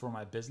do things for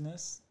my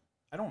business,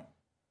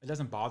 it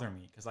doesn't bother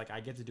me because like I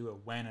get to do it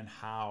when and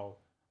how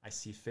I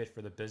see fit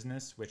for the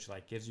business, which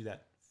like gives you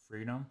that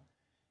freedom.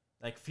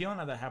 Like feeling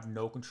that I have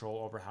no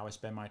control over how I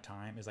spend my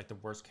time is like the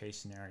worst case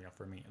scenario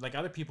for me. Like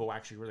other people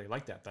actually really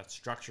like that. That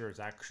structure is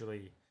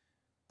actually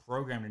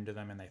programmed into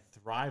them and they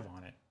thrive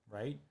on it,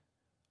 right?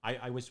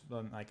 I was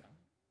like,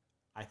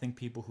 I think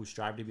people who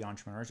strive to be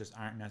entrepreneurs just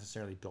aren't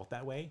necessarily built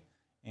that way.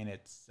 And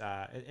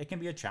it can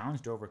be a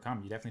challenge to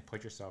overcome. You definitely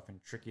put yourself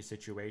in tricky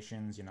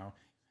situations.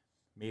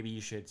 Maybe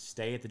you should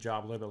stay at the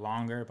job a little bit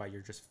longer, but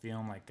you're just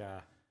feeling like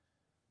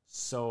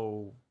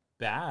so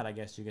bad, I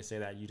guess you could say,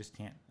 that you just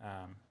can't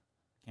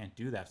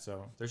do that.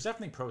 So there's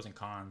definitely pros and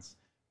cons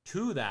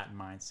to that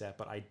mindset,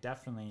 but I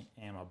definitely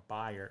am a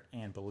buyer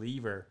and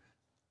believer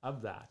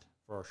of that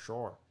for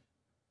sure.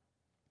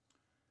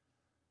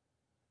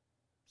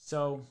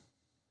 So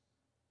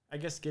I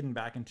guess getting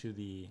back into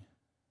the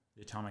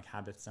Atomic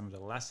Habits, some of the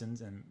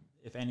lessons, and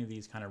if any of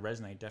these kind of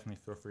resonate,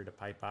 definitely feel free to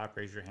pipe up,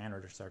 raise your hand,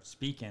 or just start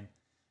speaking,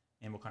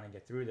 and we'll kind of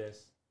get through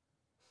this.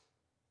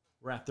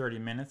 We're at 30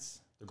 minutes.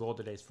 The goal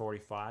today is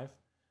 45.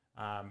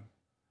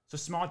 So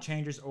small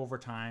changes over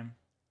time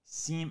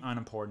seem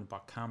unimportant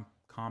but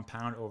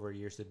compound over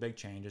years to big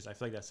changes. I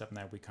feel like that's something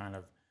that we kind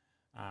of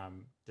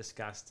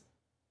discussed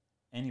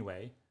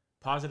anyway.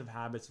 Positive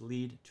habits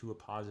lead to a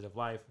positive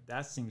life.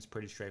 That seems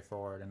pretty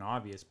straightforward and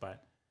obvious,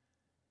 but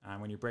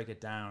when you break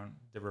it down,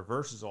 the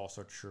reverse is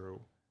also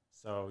true.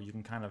 So you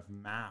can kind of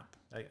map,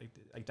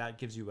 like that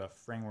gives you a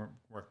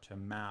framework to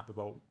map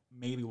about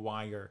maybe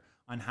why you're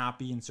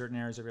unhappy in certain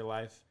areas of your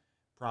life,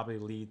 probably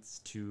leads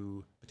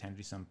to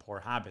potentially some poor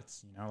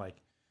habits, you know,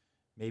 like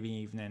maybe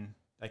even in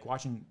like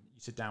watching, you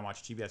sit down and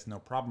watch TV, that's no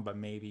problem, but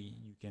maybe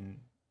you can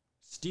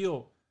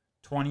steal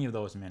 20 of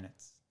those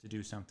minutes to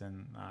do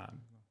something,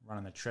 run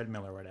on the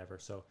treadmill or whatever.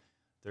 So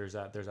there's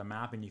a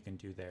mapping you can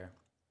do there.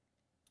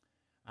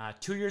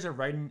 2 years of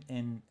writing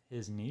in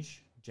his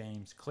niche,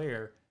 James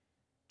Clear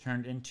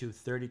turned into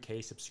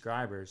 30K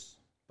subscribers,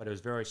 but it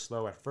was very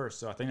slow at first.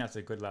 So I think that's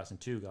a good lesson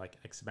too, like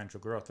exponential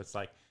growth. It's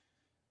like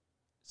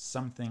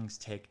some things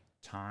take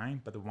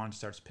time, but the one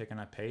starts picking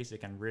up pace,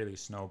 it can really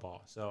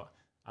snowball. So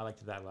I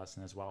liked that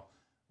lesson as well.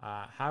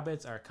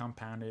 Habits are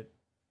compounded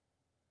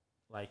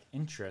like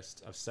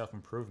interest of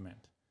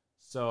self-improvement.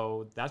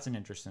 So that's an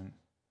interesting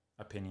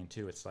opinion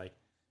too. It's like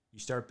you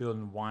start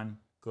building one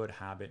good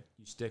habit,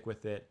 you stick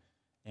with it,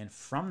 and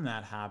from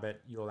that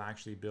habit, you'll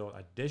actually build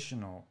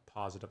additional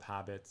positive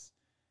habits.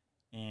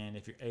 And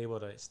if you're able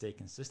to stay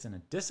consistent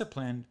and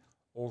disciplined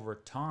over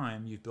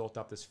time, you've built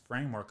up this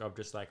framework of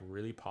just like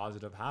really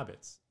positive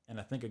habits.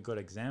 And I think a good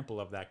example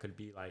of that could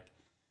be like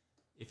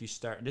if you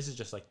start, this is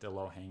just like the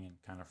low hanging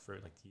kind of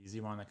fruit, like the easy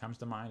one that comes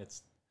to mind.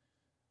 It's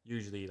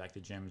usually like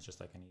the gym is just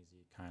like an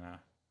easy kind of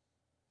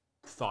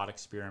thought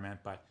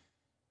experiment, but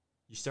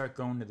you start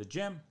going to the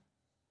gym,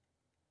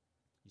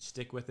 you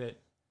stick with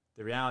it.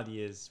 The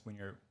reality is when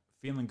you're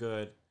feeling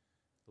good,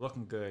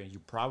 looking good, you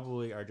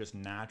probably are just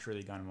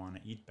naturally going to want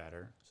to eat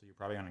better. So you're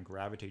probably going to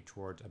gravitate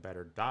towards a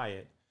better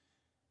diet.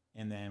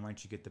 And then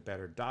once you get the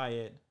better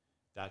diet,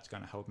 that's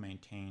going to help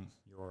maintain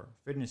your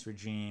fitness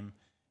regime.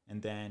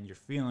 And then you're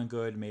feeling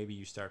good. Maybe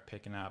you start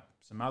picking up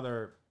some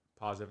other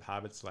positive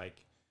habits,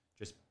 like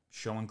just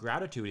showing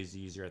gratitude is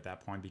easier at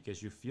that point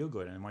because you feel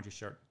good. And once you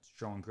start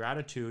showing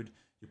gratitude,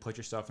 you put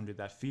yourself into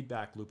that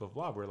feedback loop of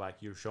love where like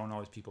you're showing all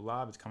these people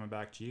love, it's coming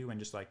back to you, and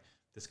just like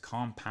this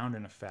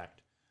compounding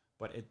effect.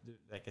 But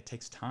it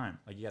takes time.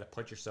 Like you got to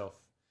put yourself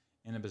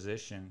in a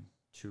position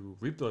to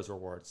reap those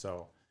rewards.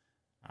 So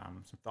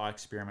some thought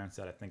experiments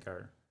that I think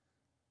are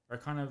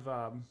kind of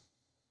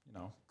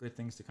good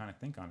things to kind of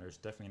think on. There's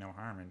definitely no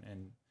harm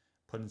in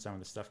putting some of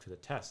the stuff to the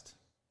test.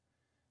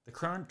 The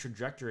current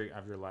trajectory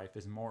of your life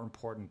is more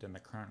important than the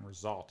current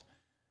result.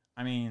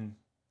 I mean,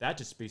 that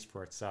just speaks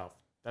for itself.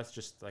 That's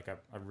just like a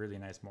really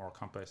nice moral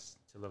compass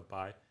to live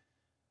by.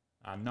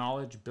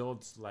 Knowledge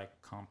builds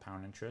like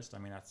compound interest. I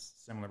mean, that's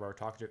similar to what we're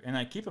talking to. And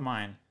like, keep in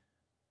mind,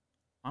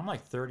 I'm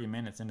like 30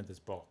 minutes into this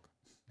book,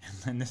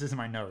 and this is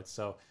my notes.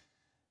 So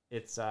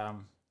it's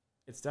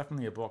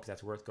definitely a book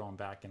that's worth going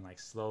back and like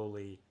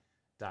slowly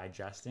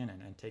digesting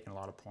and taking a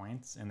lot of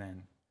points and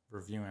then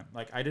reviewing.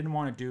 Like, I didn't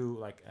want to do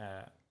like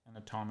an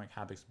Atomic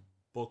Habits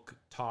book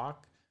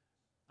talk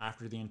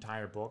after the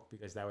entire book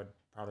because that would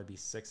probably be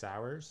 6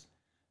 hours.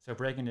 So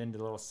breaking it into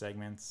little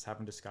segments,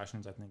 having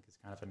discussions, I think is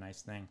kind of a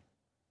nice thing.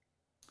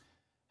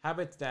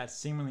 Habits that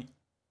seemingly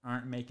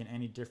aren't making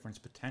any difference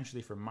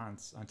potentially for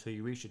months until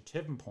you reach a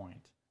tipping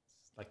point,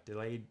 like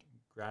delayed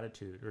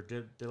gratitude or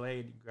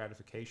delayed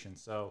gratification.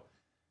 So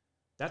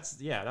that's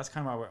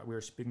kind of what we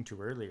were speaking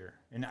to earlier.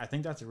 And I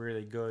think that's a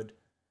really good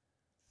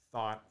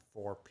thought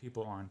for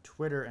people on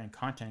Twitter and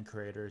content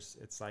creators.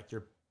 It's like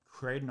you're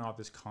creating all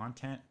this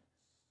content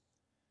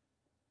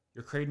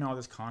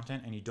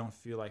and you don't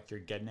feel like you're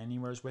getting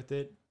anywhere with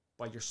it,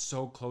 but you're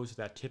so close to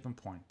that tipping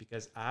point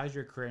because as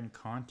you're creating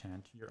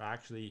content, you're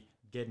actually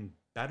getting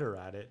better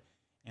at it.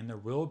 And there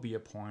will be a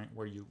point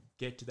where you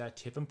get to that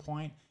tipping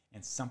point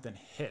and something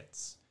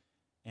hits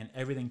and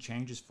everything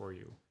changes for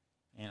you.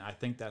 And I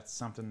think that's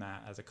something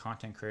that as a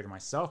content creator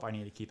myself, I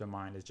need to keep in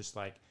mind is just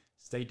like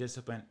stay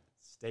disciplined,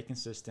 stay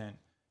consistent,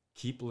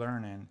 keep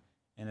learning.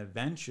 And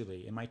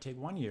eventually it might take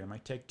 1 year, it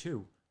might take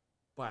 2,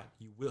 but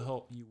you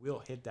will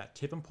hit that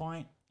tipping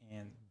point,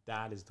 and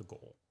that is the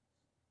goal.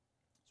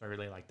 So I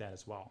really like that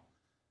as well.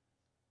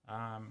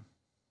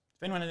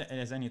 If anyone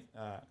has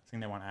anything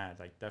they want to add,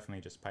 like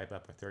definitely just pipe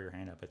up or throw your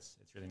hand up. It's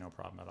really no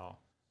problem at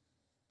all.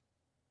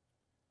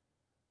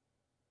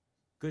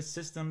 Good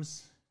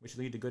systems which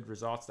lead to good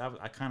results.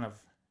 I kind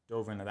of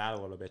dove into that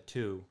a little bit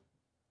too.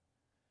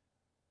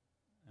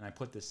 And I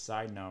put this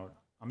side note.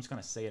 I'm just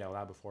going to say it out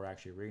loud before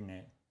actually reading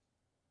it.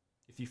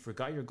 If you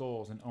forgot your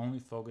goals and only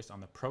focused on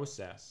the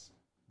process,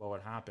 what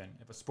would happen?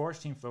 If a sports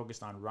team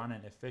focused on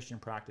running efficient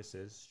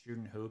practices,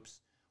 shooting hoops,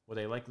 will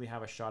they likely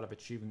have a shot of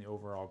achieving the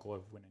overall goal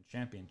of winning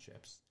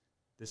championships?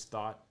 This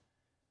thought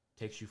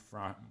takes you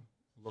from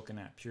looking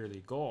at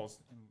purely goals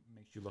and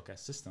makes you look at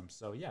systems.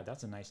 So yeah,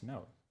 that's a nice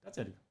note.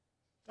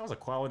 That was a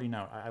quality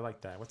note. I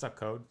like that. What's up,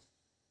 Code?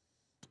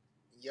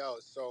 Yo,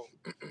 so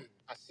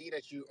I see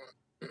that you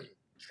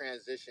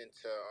transition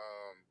to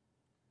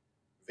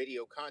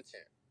video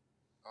content,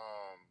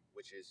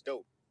 which is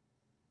dope.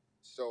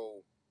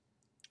 So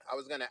I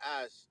was gonna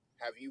ask,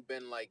 have you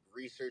been like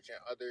researching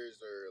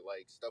others or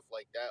like stuff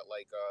like that,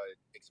 like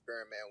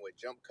experimenting with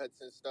jump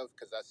cuts and stuff?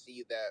 Because I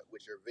see that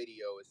with your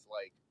video, it's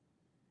like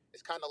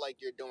it's kind of like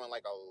you're doing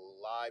like a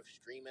live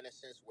stream in a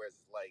sense, where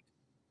it's like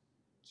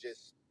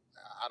just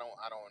I don't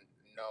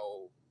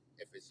know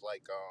if it's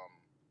like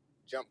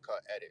jump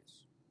cut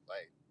edits,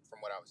 like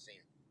from what I was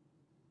seeing.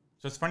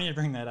 So it's funny to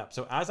bring that up.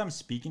 So as I'm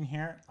speaking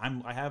here,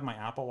 I have my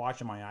Apple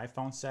Watch and my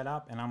iPhone set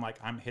up, and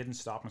I'm hitting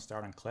stop and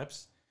start on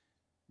clips.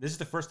 This is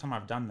the first time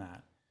I've done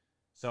that.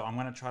 So I'm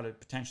going to try to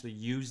potentially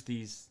use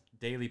these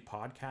daily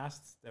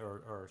podcasts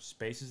or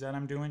spaces that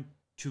I'm doing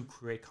to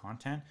create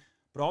content.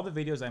 But all the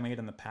videos I made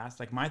in the past,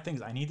 like my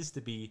things, I need this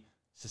to be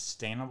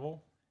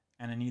sustainable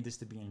and I need this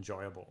to be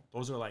enjoyable.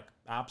 Those are like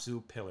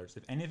absolute pillars.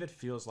 If any of it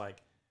feels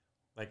like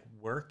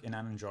work and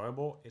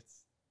unenjoyable,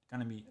 it's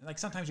gonna be like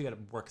sometimes you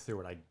gotta work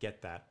through it. I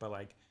get that, but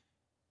like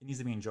it needs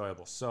to be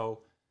enjoyable.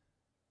 So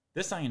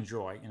this I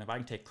enjoy, and if I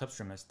can take clips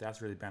from this,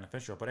 that's really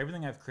beneficial. But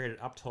everything I've created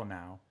up till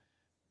now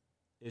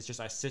is just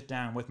I sit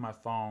down with my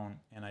phone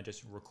and I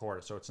just record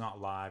it. So it's not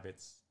live.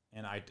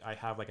 And I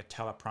have like a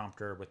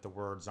teleprompter with the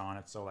words on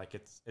it. So like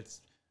it's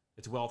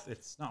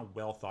not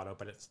well thought out,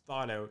 but it's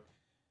thought out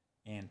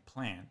and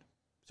planned.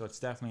 So it's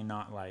definitely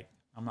not like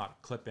I'm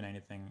not clipping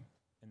anything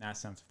in that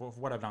sense for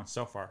what I've done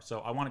so far. So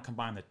I want to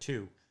combine the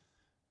two.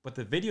 But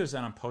the videos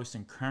that I'm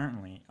posting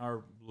currently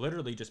are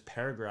literally just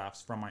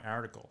paragraphs from my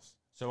articles.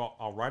 So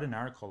I'll write an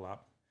article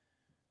up,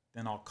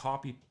 then I'll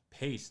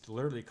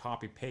literally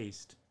copy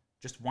paste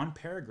just one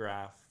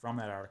paragraph from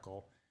that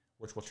article,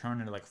 which will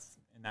turn into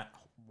in that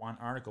one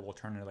article will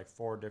turn into like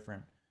 4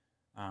 different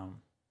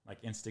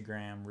like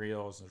Instagram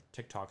reels or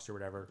TikToks or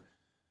whatever.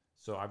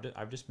 So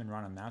I've just been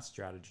running that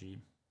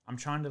strategy. I'm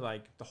trying to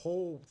the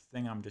whole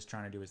thing I'm just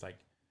trying to do is like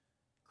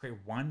create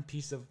one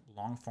piece of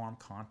long form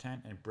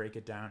content and break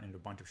it down into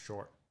a bunch of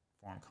short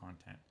form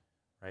content,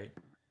 right?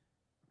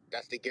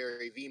 That's the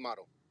Gary V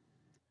model.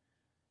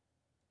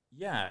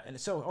 Yeah, and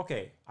so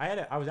okay,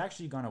 I was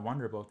actually going to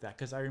wonder about that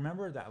because I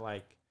remember that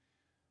like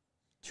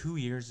 2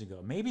 years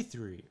ago, maybe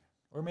 3,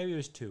 or maybe it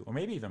was 2, or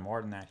maybe even more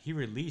than that, he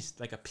released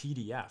like a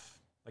PDF,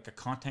 like a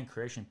content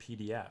creation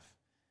PDF,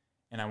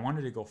 and I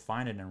wanted to go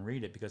find it and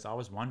read it because I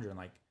was wondering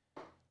like,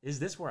 is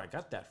this where I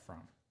got that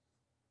from?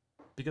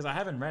 Because I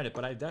haven't read it,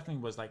 but I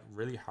definitely was like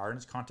really hard on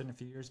his content a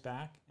few years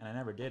back, and I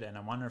never did it, and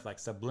I wonder if like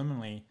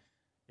subliminally,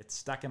 it's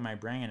stuck in my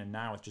brain and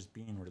now it's just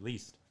being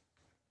released.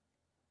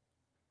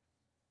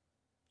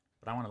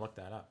 But I want to look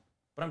that up.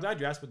 But I'm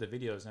glad you asked about the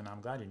videos, and I'm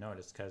glad you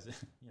noticed because,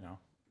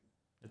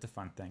 it's a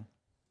fun thing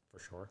for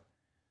sure.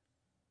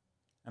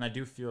 And I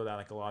do feel that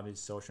like a lot of these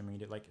social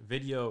media, like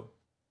video,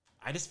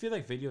 I just feel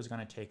like video is going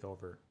to take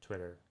over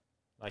Twitter.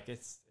 Like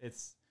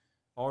it's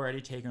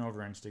already taken over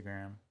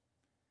Instagram.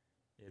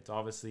 It's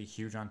obviously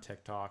huge on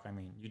TikTok. I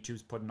mean,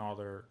 YouTube's putting all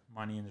their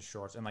money in the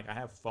shorts. And like I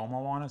have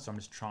FOMO on it, so I'm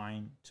just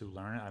trying to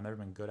learn it. I've never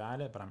been good at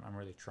it, but I'm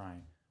really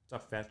trying. What's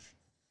up, Fetch?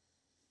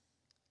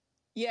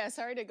 Yeah,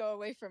 sorry to go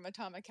away from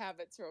Atomic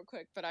Habits real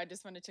quick, but I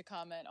just wanted to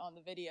comment on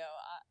the video.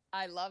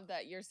 I love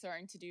that you're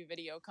starting to do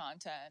video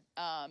content,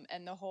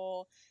 and the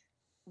whole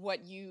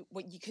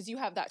because you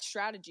have that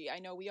strategy. I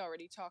know we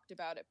already talked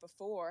about it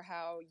before,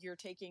 how you're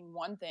taking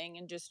one thing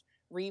and just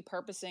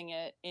repurposing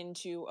it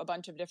into a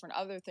bunch of different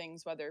other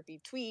things, whether it be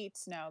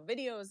tweets, now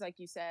videos, like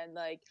you said.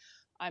 Like,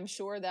 I'm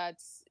sure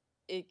that's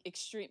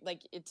extreme.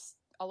 Like, it's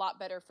a lot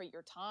better for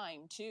your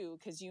time too,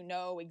 because you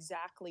know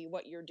exactly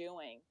what you're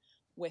doing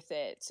with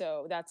it.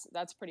 So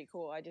that's pretty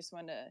cool. I just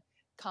want to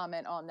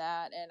comment on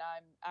that, and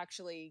I'm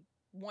actually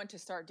want to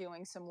start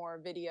doing some more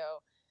video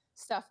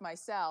stuff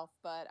myself,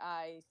 but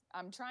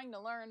I'm trying to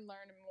learn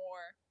more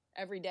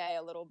every day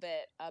a little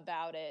bit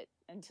about it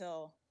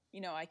until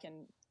I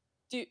can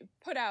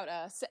put out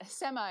a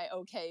semi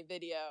okay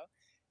video.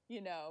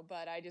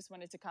 But I just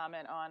wanted to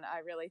comment on, I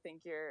really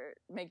think you're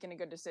making a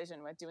good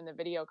decision with doing the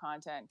video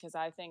content, because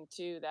I think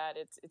too that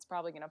it's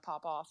probably going to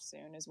pop off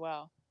soon as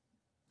well.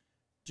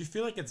 Do you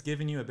feel like it's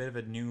given you a bit of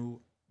a new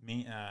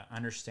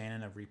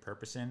understanding of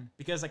repurposing?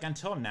 Because like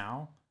until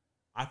now,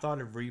 I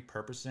thought of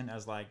repurposing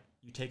as like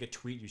you take a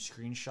tweet, you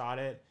screenshot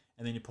it,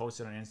 and then you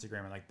post it on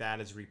Instagram, and like that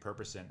is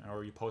repurposing,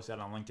 or you post that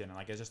on LinkedIn, and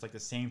like it's just like the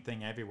same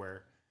thing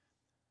everywhere,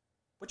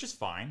 which is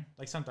fine.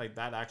 Like something like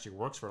that actually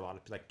works for a lot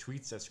of like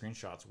tweets as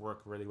screenshots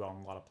work really well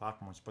on a lot of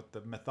platforms. But the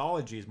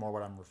methodology is more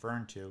what I'm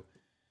referring to.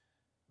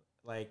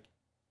 Like,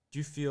 do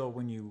you feel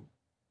when you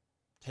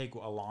take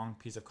a long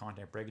piece of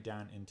content, break it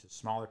down into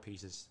smaller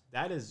pieces,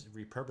 that is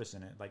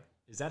repurposing it? Like,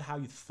 is that how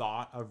you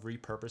thought of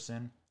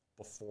repurposing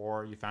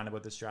before you found out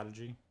about this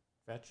strategy,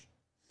 Fetch?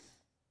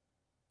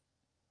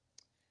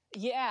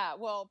 Yeah,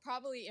 well,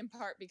 probably in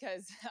part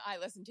because I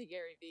listen to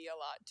Gary Vee a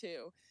lot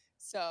too.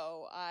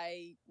 So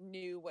I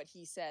knew what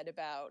he said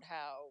about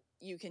how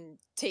you can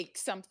take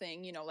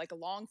something, like a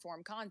long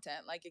form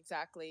content, like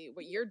exactly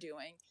what you're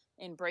doing,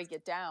 and break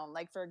it down.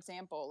 Like, for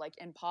example, like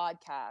in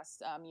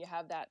podcasts, you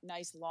have that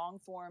nice long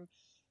form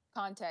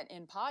content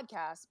in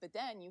podcasts, but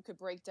then you could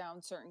break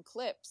down certain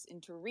clips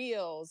into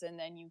reels, and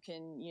then you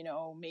can,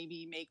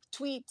 maybe make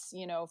tweets,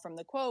 from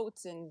the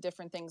quotes and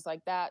different things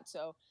like that.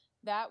 So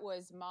that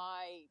was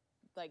my,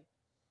 like,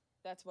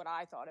 that's what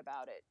I thought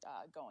about it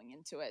going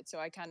into it. So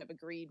I kind of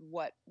agreed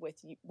what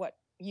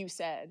you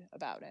said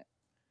about it.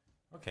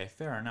 Okay,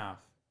 fair enough.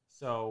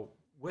 So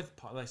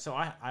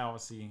I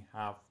obviously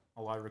have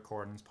a lot of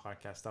recordings,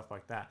 podcasts, stuff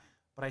like that,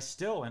 but I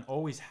still and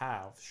always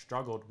have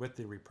struggled with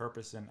the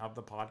repurposing of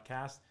the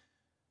podcast.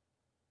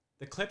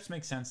 The clips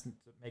make sense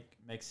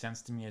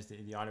to me as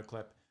the audio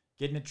clip.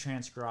 Getting it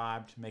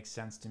transcribed makes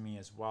sense to me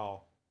as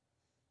well.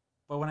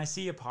 But when I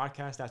see a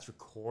podcast that's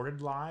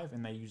recorded live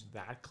and they use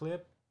that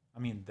clip, I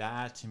mean,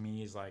 that to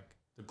me is like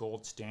the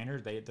gold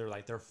standard.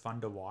 They're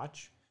fun to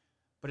watch.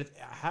 But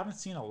I haven't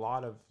seen a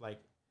lot of,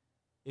 like,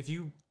 if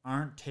you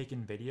aren't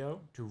taking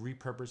video to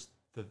repurpose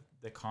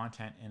the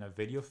content in a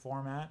video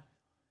format,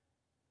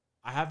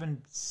 I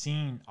haven't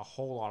seen a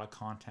whole lot of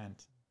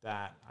content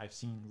that I've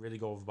seen really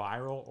go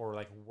viral or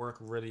like work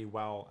really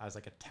well as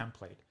like a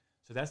template.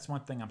 So that's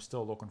one thing I'm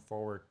still looking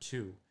forward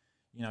to.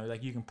 You know,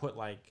 like you can put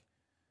like,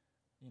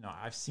 you know,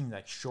 I've seen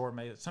like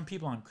some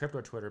people on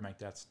crypto Twitter make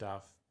that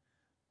stuff,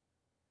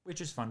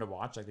 which is fun to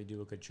watch. Like they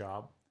do a good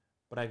job,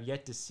 but I've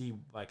yet to see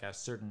like a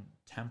certain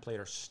template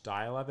or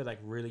style of it like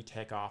really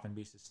take off and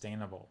be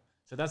sustainable.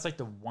 So that's like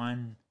the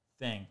one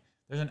thing.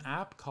 There's an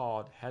app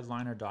called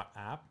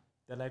headliner.app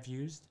that I've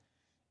used,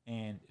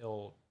 and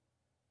it'll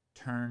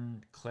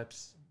turn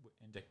clips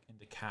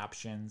into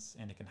captions,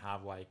 and it can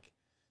have like,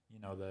 you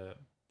know, the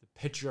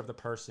picture of the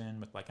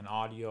person with like an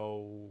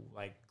audio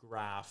like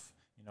graph,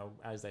 you know,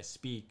 as they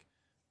speak.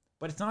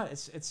 But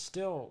it's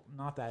still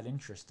not that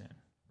interesting,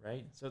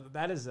 right? So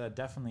that is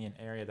definitely an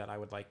area that I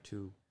would like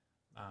to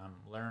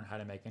learn how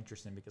to make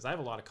interesting, because I have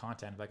a lot of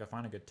content. If I could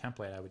find a good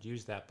template, I would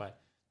use that. But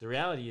the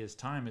reality is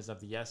time is of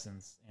the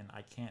essence, and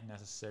I can't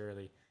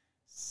necessarily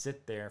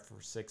sit there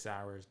for 6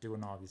 hours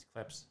doing all these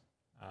clips,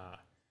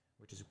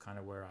 which is kind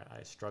of where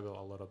I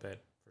struggle a little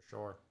bit for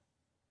sure.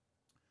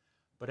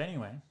 But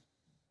anyway,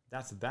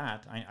 that's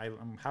that.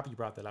 I'm happy you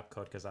brought that up,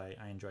 Code, because I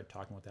enjoyed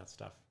talking with that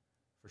stuff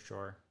for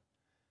sure.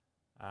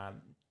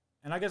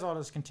 And I guess I'll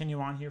just continue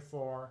on here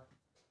we'll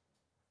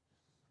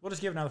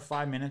just give it another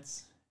 5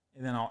 minutes,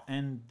 and then I'll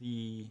end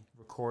the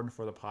recording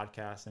for the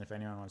podcast. And if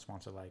anyone else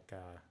wants to like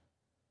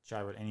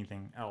chat about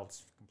anything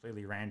else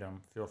completely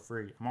random, feel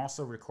free. I'm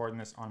also recording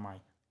this on my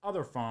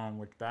other phone,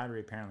 which battery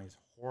apparently is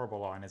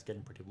horrible on. It's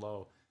getting pretty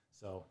low,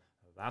 so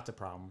that's a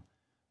problem.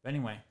 But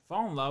anyway,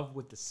 fall in love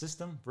with the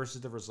system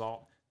versus the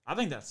result. I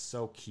think that's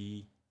so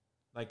key.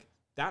 Like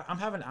that,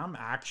 I'm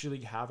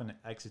actually having an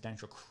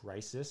existential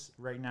crisis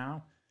right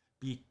now,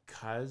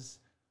 because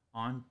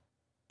on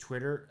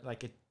Twitter,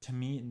 like to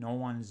me, no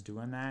one's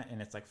doing that,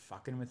 and it's like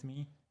fucking with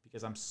me,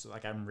 because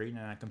I'm reading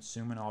and I'm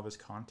consuming all this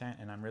content,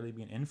 and I'm really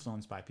being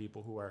influenced by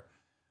people who are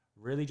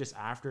really just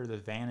after the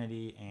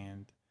vanity.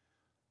 And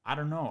I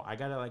don't know, I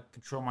gotta like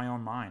control my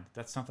own mind.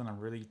 That's something I'm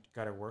really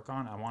gotta work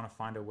on. I want to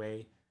find a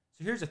way.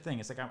 So here's the thing: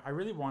 it's like I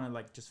really want to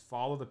like just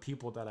follow the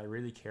people that I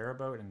really care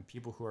about, and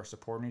people who are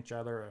supporting each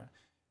other,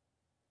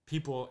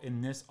 people in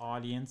this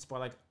audience. But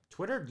like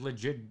Twitter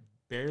legit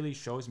barely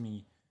shows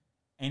me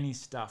any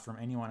stuff from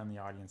anyone in the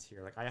audience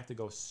here. Like I have to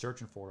go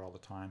searching for it all the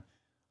time.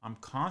 I'm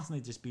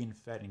constantly just being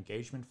fed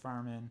engagement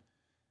farming,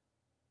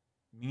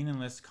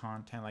 meaningless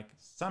content. Like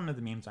some of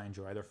the memes I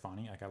enjoy, they're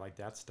funny. Like I like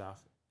that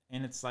stuff.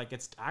 And it's like,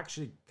 it's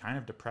actually kind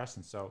of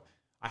depressing. So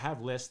I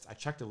have lists, I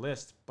check the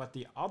list, but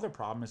the other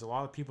problem is a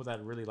lot of people that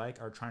I really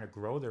like are trying to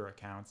grow their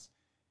accounts,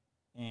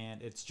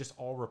 and it's just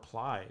all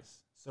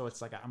replies. So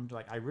it's like, I'm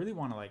like, I really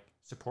want to like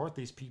support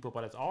these people,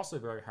 but it's also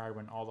very hard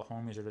when all the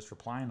homies are just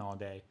replying all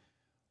day,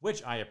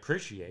 which I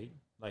appreciate.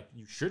 Like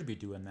you should be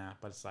doing that,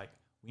 but it's like,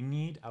 we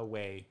need a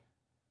way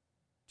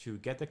to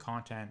get the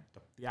content,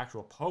 the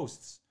actual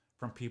posts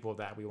from people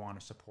that we want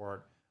to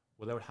support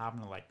without having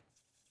to like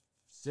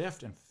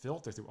sift and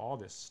filter through all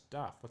this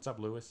stuff. What's up,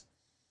 Lewis?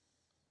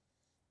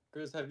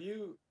 Chris, have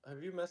you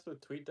messed with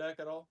TweetDeck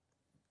at all?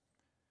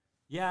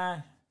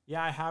 Yeah,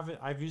 I have it.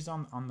 I've used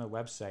on the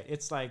website.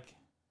 It's like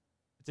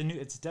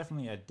it's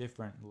definitely a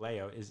different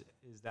layout. Is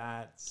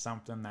that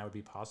something that would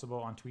be possible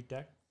on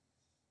TweetDeck?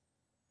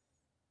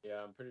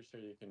 Yeah, I'm pretty sure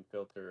you can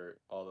filter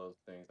all those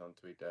things on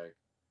TweetDeck.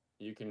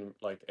 You can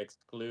like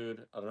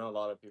exclude. I know a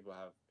lot of people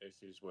have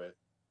issues with.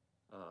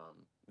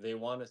 They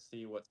want to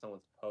see what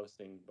someone's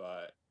posting,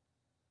 but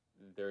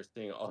they're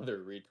seeing all their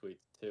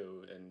retweets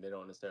too, and they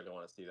don't necessarily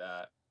want to see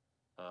that.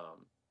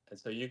 And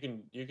so you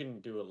can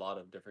do a lot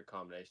of different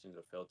combinations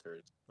of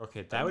filters.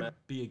 Okay, that would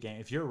be a game.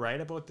 If you're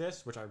right about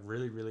this, which I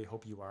really, really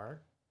hope you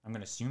are, I'm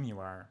gonna assume you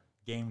are.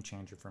 Game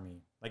changer for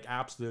me, like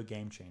absolute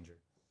game changer.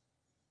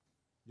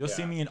 You'll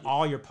see me in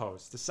all your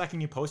posts. The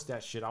second you post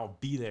that shit, I'll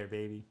be there,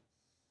 baby.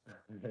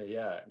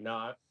 Yeah,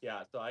 no,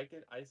 yeah. So I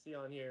see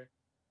on here,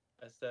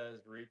 it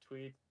says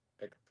retweet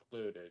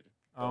excluded.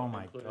 Oh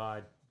my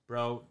god,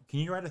 bro! Can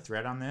you write a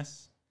thread on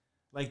this?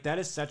 Like that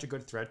is such a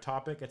good thread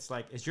topic. It's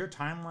like, is your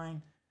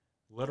timeline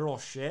literal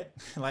shit?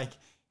 Like,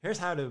 here's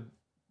how to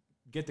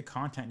get the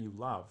content you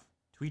love.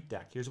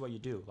 TweetDeck. Here's what you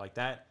do. Like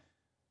that.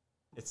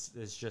 It's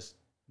just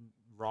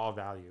raw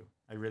value.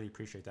 I really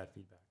appreciate that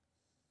feedback.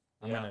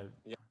 I'm gonna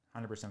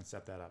 100%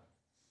 set that up.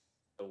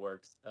 the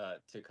works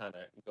to kind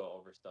of go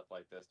over stuff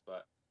like this.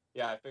 But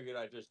yeah, I figured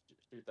I'd just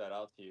shoot that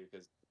out to you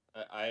because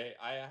I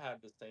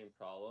had the same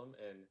problem,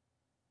 and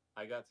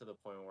I got to the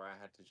point where I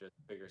had to just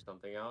figure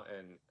something out,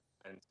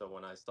 and so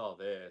when I saw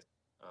this,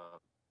 um,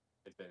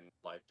 it's been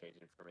life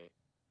changing for me.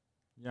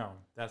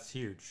 That's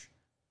huge.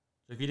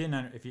 So if you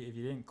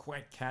didn't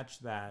quite catch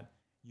that,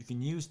 you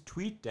can use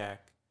TweetDeck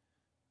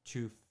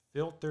to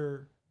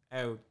filter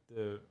out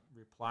the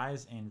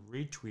replies and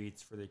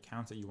retweets for the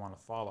accounts that you want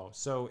to follow.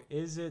 So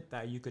is it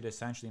that you could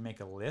essentially make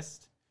a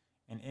list,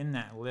 and in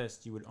that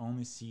list you would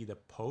only see the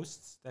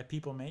posts that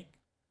people make?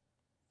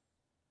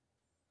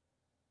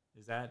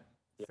 Is that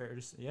Yeah. fair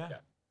to say? Yeah.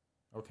 Yeah.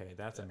 Okay,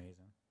 that's Yeah.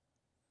 amazing.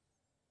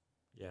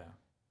 Yeah.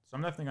 So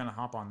I'm definitely gonna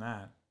hop on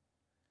that.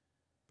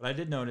 But I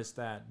did notice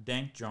that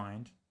Dank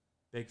joined,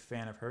 big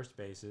fan of her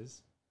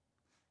spaces,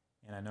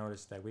 and I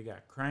noticed that we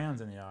got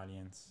Crayons in the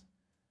audience,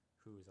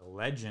 who's a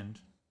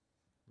legend.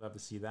 Love to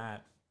see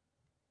that.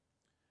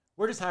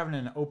 We're just having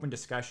an open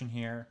discussion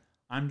here.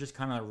 I'm just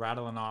kind of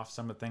rattling off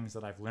some of the things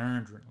that I've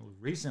learned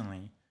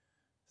recently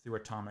through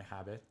Atomic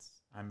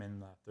Habits. I'm in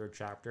the third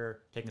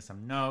chapter, taking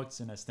some notes,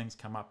 and as things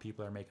come up,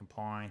 people are making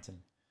points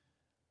and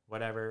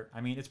whatever. I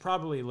mean, it's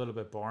probably a little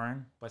bit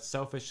boring, but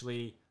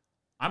selfishly,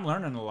 I'm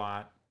learning a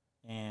lot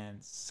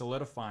and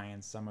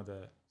solidifying some of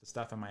the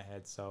stuff in my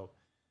head. So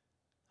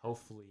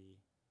hopefully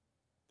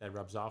that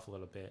rubs off a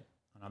little bit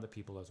on other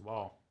people as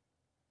well.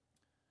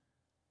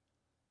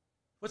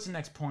 What's the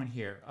next point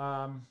here?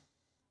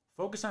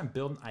 Focus on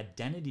building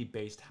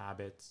identity-based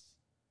habits.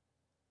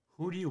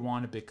 Who do you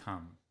want to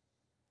become?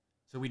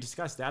 So we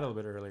discussed that a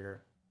little bit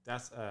earlier.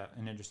 That's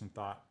an interesting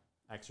thought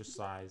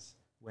exercise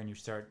when you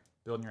start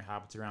building your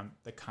habits around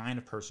the kind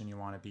of person you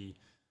want to be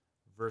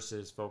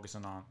versus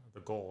focusing on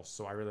the goals.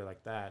 So I really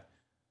like that.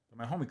 But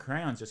my homie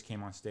Crayons just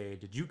came on stage.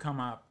 Did you come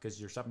up because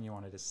you're something you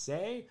wanted to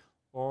say,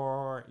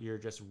 or you're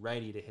just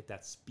ready to hit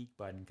that speak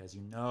button because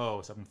you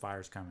know something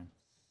fire's coming?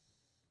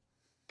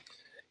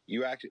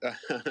 You actually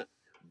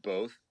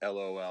both.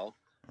 LOL.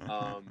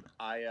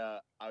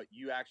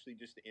 You actually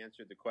just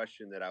answered the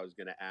question that I was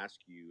going to ask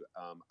you.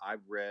 I've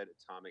read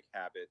Atomic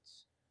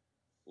Habits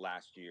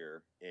last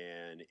year,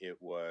 and it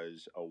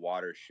was a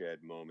watershed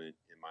moment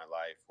in my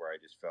life where I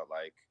just felt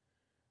like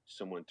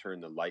someone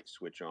turned the light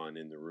switch on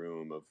in the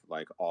room of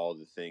like all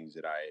the things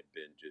that I had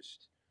been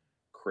just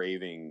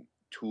craving,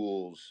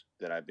 tools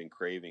that I've been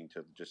craving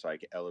to just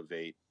like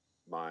elevate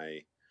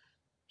my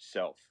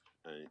self,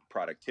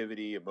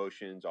 productivity,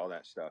 emotions, all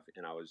that stuff.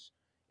 And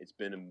it's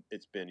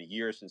been a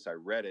year since I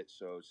read it,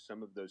 so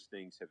some of those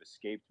things have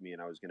escaped me.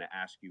 And I was going to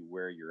ask you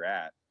where you're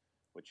at,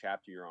 what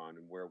chapter you're on,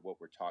 and what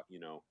we're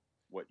talking,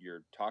 what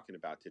you're talking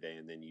about today.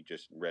 And then you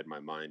just read my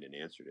mind and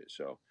answered it.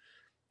 So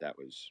that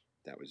was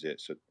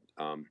it. So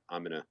I'm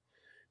gonna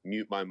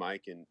mute my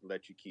mic and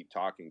let you keep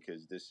talking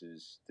because this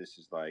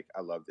is like,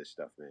 I love this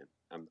stuff,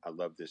 man. I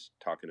love this,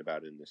 talking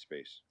about it in this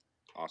space.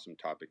 Awesome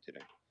topic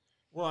today.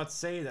 Well, I'd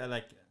say that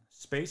like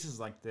spaces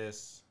like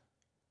this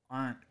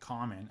aren't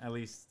common, at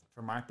least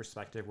from my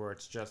perspective, where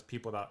it's just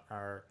people that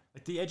are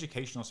like the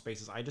educational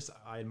spaces.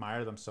 I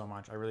admire them so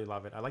much. I really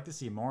love it. I like to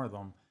see more of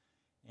them,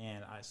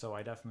 and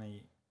I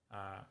definitely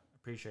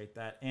appreciate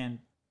that. And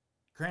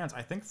Crayons,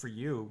 I think for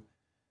you,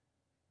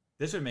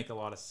 this would make a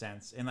lot of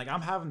sense. And like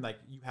I'm having like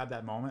you had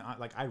that moment.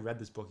 I read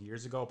this book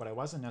years ago, but I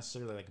wasn't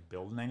necessarily like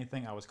building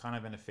anything. I was kind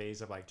of in a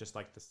phase of like just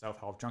like the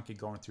self-help junkie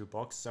going through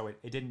books, so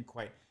it didn't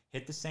quite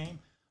hit the same.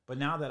 But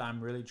now that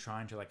I'm really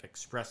trying to like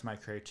express my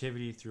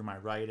creativity through my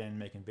writing,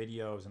 making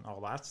videos, and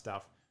all that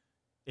stuff,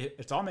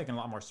 it's all making a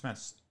lot more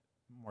sense.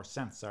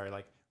 Sorry,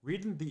 like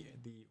reading the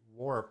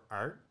War of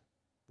Art,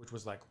 which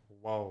was like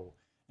whoa,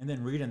 and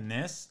then reading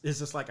this is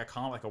just like a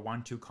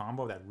 1-2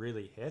 combo that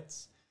really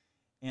hits.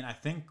 And I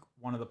think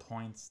one of the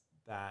points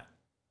that,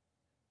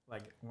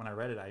 like, when I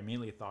read it, I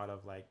immediately thought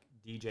of like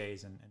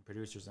DJs and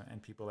producers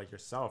and people like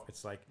yourself.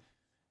 It's like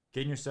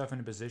getting yourself in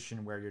a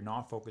position where you're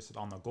not focused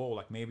on the goal.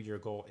 Like maybe your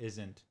goal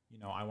isn't,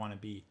 I want to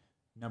be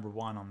number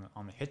one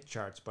on the hit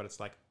charts, but it's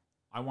like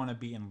I want to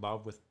be in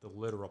love with the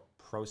literal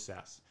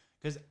process.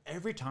 Because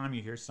every time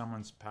you hear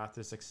someone's path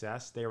to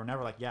success, they were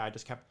never like, yeah,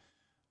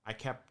 I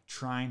kept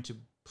trying to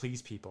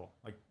please people.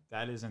 Like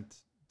that isn't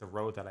the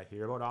road that I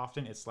hear about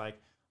often. It's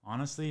like,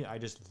 honestly, I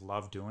just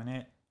love doing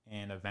it,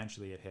 and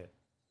eventually it hit.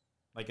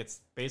 Like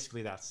it's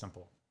basically that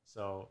simple.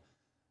 So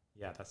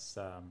yeah, that's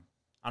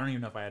I don't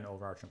even know if I had an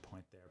overarching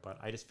point there, but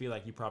I just feel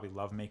like you probably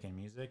love making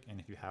music, and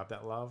if you have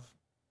that love,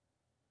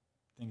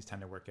 things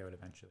tend to work out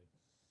eventually.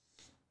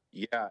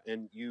 Yeah,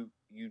 and you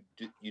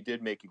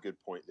did make a good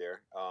point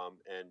there,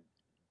 and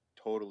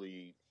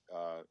totally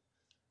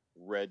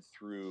read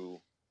through,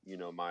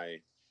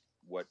 my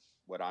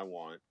what I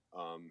want.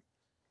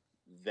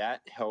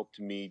 That helped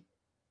me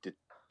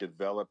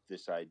develop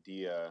this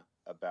idea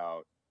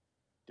about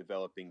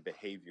developing a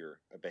behavior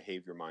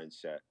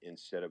mindset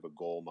instead of a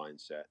goal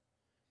mindset.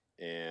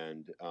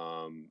 And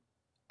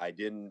I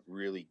didn't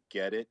really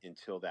get it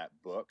until that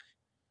book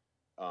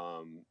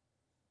um,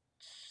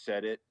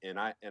 said it. And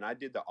I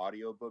did the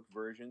audiobook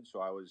version,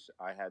 so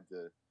I had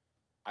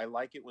I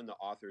like it when the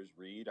authors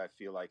read. I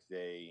feel like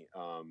they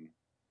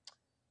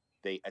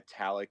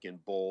italic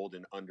and bold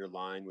and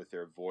underline with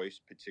their voice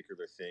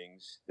particular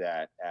things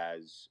that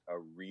as a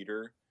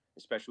reader,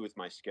 especially with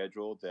my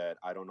schedule, that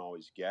I don't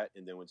always get.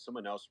 And then when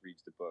someone else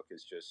reads the book,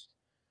 it's just,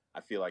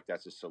 I feel like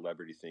that's a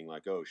celebrity thing.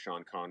 Like, oh,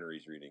 Sean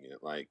Connery's reading it.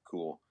 Like,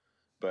 cool.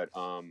 But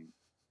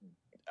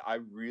I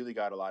really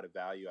got a lot of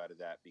value out of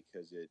that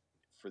because it,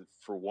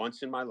 for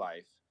once in my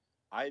life,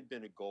 I had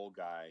been a goal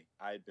guy.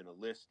 I had been a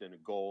list and a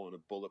goal and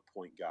a bullet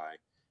point guy,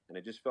 and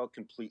I just felt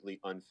completely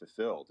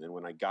unfulfilled. And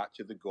when I got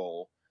to the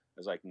goal, I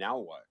was like, now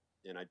what?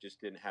 And I just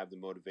didn't have the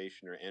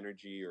motivation or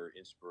energy or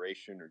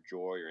inspiration or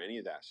joy or any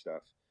of that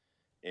stuff.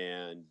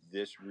 And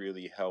this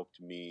really helped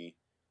me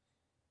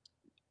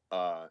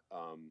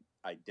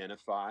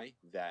identify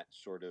that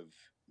sort of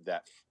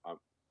that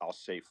I'll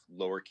say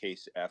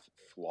lowercase f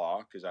flaw,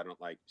 because I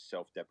don't like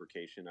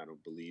self-deprecation. I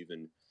don't believe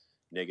in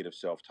negative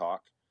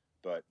self-talk,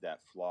 but that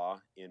flaw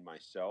in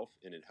myself,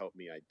 and it helped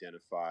me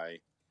identify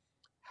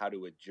how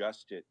to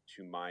adjust it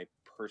to my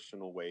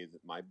personal way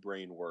that my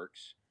brain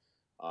works,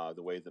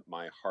 the way that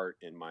my heart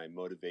and my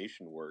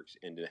motivation works,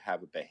 and to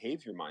have a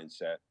behavior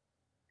mindset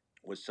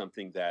was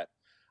something that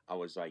I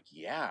was like,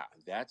 yeah,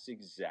 that's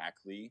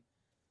exactly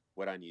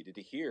what I needed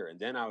to hear. And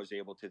then I was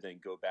able to then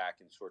go back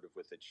and sort of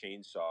with a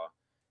chainsaw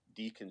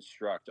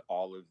deconstruct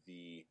all of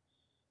the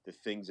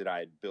things that I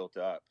had built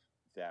up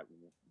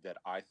that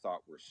I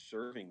thought were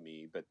serving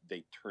me, but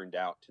they turned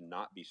out to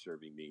not be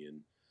serving me.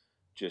 And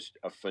just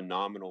a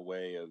phenomenal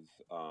way of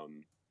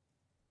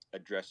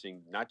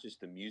addressing not just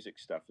the music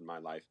stuff in my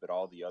life, but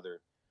all the other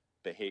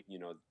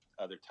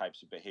other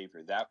types of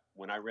behavior. That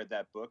when I read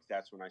that book,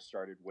 that's when I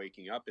started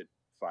waking up at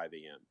 5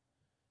 a.m.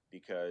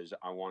 because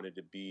I wanted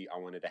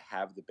to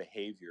have the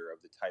behavior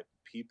of the type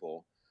of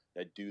people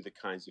that do the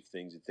kinds of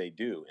things that they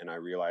do. And I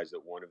realized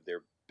that one of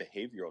their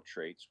behavioral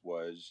traits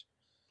was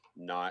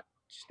not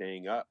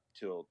staying up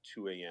till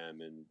 2 a.m.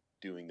 and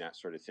doing that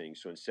sort of thing.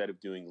 So instead of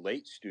doing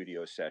late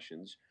studio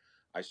sessions,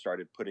 I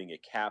started putting a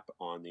cap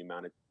on the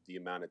amount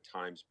of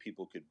times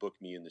people could book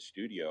me in the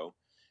studio.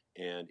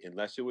 And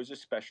unless it was a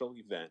special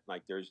event,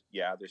 like there's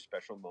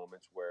special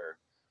moments where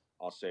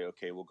I'll say,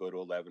 okay, we'll go to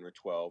 11 or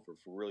 12, or if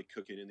we're really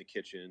cooking in the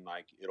kitchen,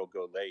 like it'll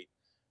go late.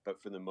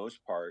 But for the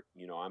most part,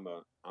 I'm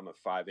a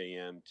 5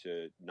 a.m.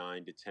 to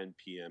 9 to 10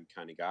 p.m.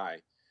 kind of guy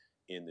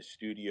in the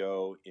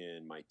studio,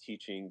 in my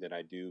teaching that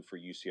I do for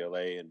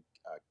UCLA and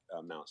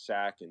Mount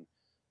SAC,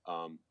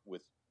 and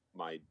with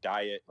my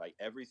diet, like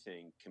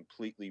everything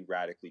completely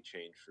radically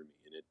changed for me.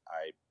 And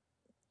I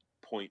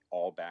point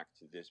all back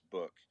to this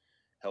book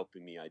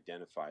helping me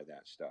identify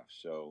that stuff.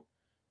 So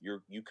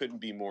you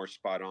couldn't be more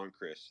spot on,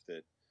 Chris,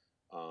 that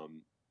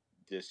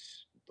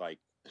this like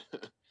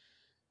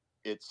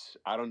it's,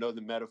 I don't know the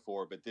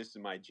metaphor, but this is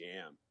my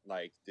jam.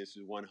 Like this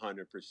is 100%.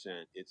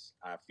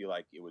 I feel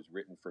like it was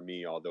written for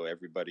me, although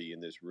everybody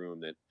in this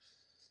room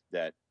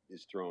that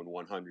is throwing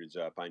 100s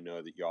up, I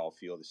know that y'all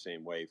feel the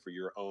same way for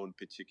your own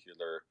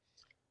particular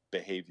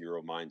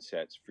behavioral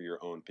mindsets, for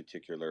your own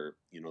particular,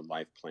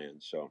 life plan.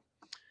 So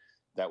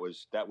that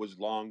was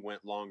long,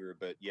 went longer,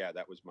 but yeah,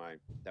 that was my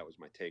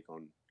take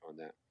on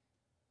that.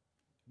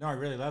 No, I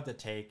really love the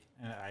take,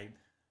 and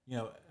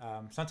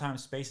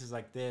sometimes spaces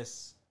like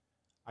this,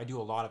 I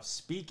do a lot of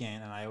speaking,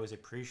 and I always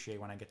appreciate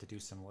when I get to do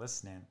some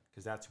listening,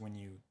 because that's when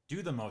you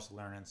do the most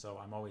learning. So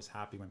I'm always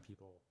happy when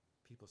people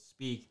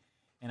speak.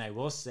 And I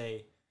will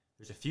say,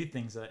 there's a few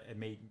things that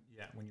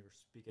when you were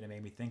speaking, it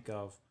made me think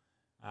of.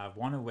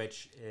 One of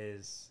which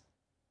is,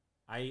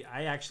 I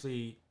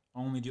actually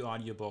only do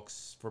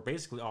audiobooks for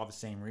basically all the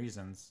same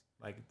reasons.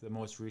 Like the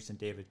most recent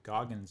David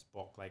Goggins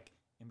book, like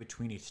in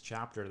between each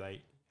chapter,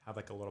 they have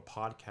like a little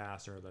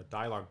podcast or the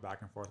dialogue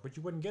back and forth, which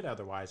you wouldn't get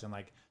otherwise. And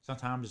like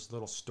sometimes just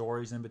little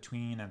stories in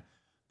between.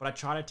 But I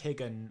try to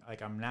take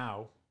I'm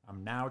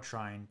now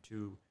trying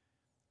to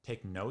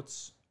take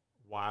notes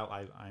while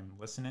I'm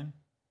listening,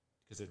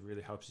 because it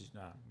really helps you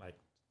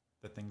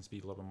the things be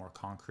a little bit more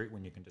concrete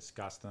when you can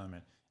discuss them.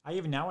 And I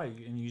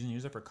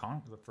use it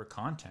for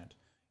content.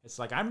 It's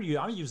like I'm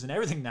using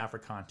everything now for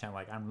content.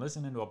 Like I'm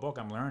listening to a book,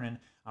 I'm learning,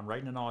 I'm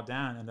writing it all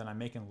down, and then I'm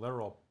making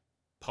literal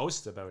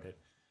posts about it.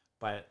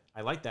 But I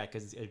like that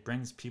because it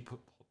brings people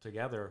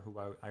together who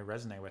I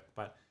resonate with.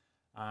 But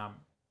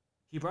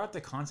he brought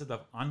the concept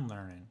of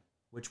unlearning,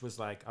 which was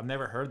like, I've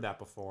never heard that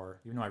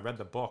before. Even though I read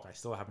the book, I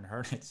still haven't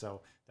heard it.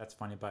 So that's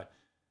funny. But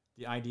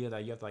the idea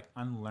that you have to like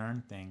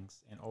unlearn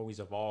things and always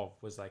evolve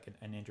was like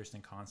an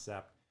interesting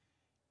concept.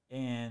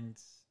 And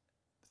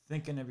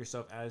thinking of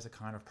yourself as a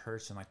kind of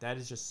person, like that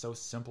is just so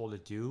simple to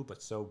do,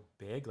 but so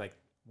big. Like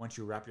once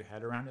you wrap your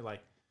head around it,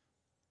 like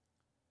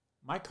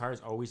my car is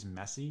always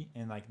messy.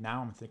 And like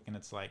now I'm thinking,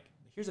 it's like,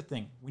 here's the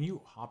thing. When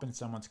you hop in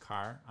someone's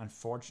car,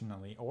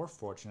 unfortunately or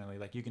fortunately,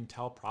 like you can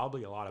tell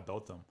probably a lot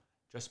about them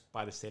just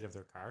by the state of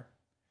their car.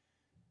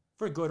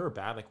 For good or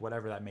bad, like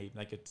whatever that may,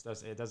 like it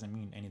doesn't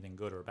mean anything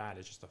good or bad.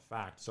 It's just a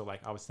fact. So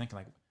like I was thinking,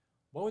 like,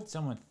 what would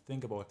someone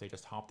think about if they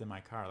just hopped in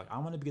my car? Like I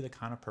want to be the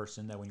kind of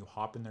person that when you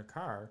hop in their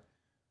car,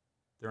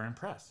 they're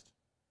impressed.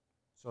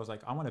 So I was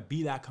like, I want to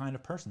be that kind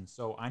of person.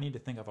 So I need to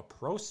think of a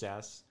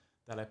process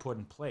that I put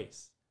in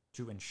place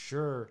to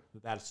ensure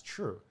that that's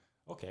true.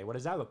 Okay, what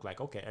does that look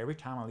like? Okay, every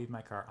time I leave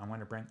my car, I'm going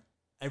to bring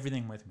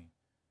everything with me.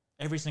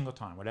 Every single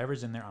time,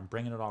 whatever's in there, I'm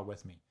bringing it all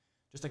with me.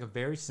 Just like a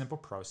very simple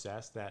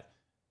process that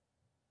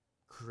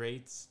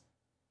creates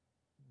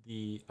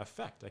the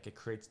effect, like it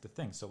creates the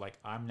thing. So like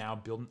I'm now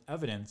building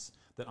evidence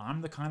that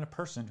I'm the kind of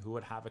person who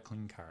would have a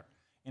clean car.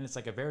 And it's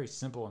like a very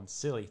simple and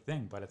silly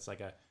thing, but it's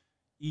like a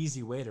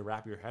easy way to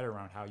wrap your head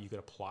around how you could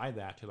apply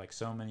that to like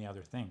so many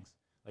other things.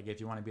 Like if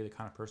you want to be the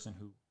kind of person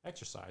who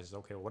exercises,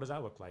 okay, well, what does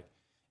that look like?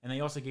 And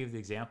they also gave the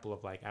example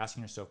of like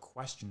asking yourself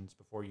questions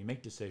before you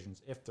make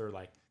decisions. If they're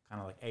like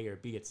kind of like A or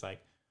B, it's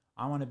like,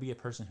 I want to be a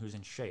person who's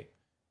in shape.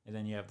 And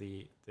then you have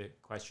the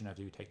question of,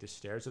 do you take the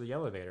stairs or the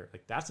elevator?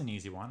 Like that's an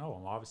easy one. Oh,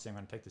 well, obviously I'm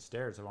going to take the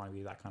stairs. I want to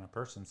be that kind of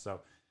person.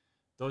 So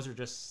those are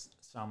just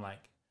some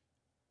like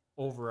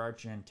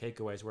overarching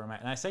takeaways where I'm at.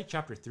 And I say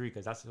chapter 3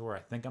 because that's where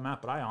I think I'm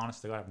at, but I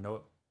honestly have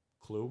no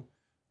clue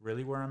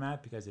really where I'm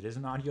at because it is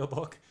an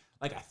audiobook.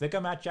 Like I think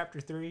I'm at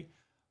chapter 3,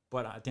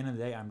 but at the end of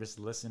the day, I'm just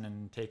listening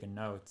and taking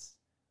notes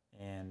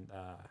and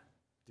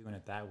doing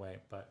it that way.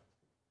 But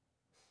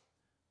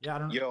yeah, I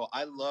don't know. Yo,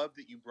 I love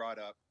that you brought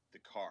up the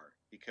car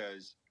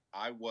because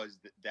I was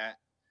that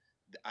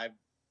I've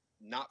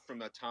not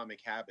from Atomic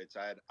Habits.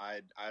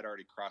 I'd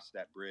already crossed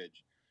that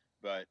bridge,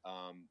 but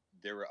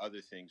there were other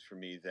things for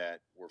me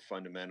that were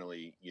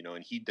fundamentally,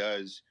 and he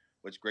does.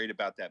 What's great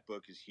about that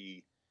book is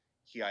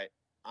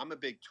I'm a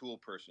big tool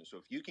person. So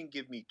if you can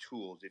give me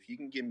tools, if you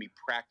can give me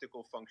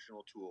practical,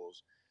 functional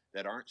tools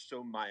that aren't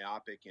so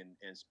myopic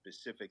and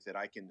specific that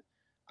I can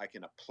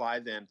apply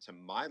them to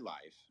my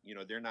life.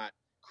 They're not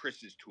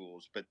Chris's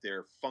tools, but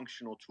they're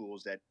functional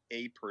tools that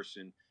a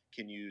person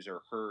can use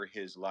or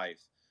his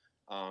life.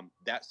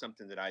 That's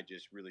something that I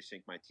just really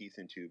sink my teeth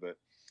into. But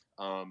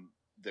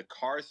the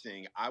car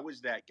thing, I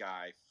was that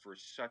guy for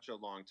such a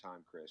long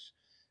time, Chris.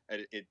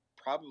 It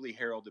probably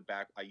heralded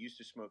back. I used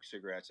to smoke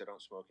cigarettes. I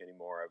don't smoke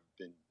anymore.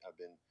 I've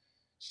been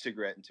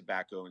cigarette and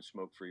tobacco and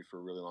smoke free for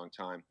a really long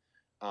time.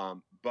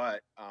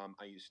 But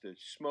I used to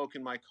smoke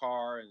in my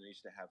car, and I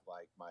used to have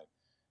like my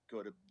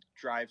go to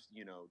drive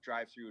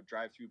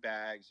through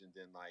bags, and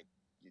then like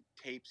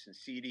tapes and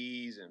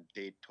CDs, and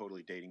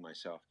totally dating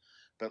myself.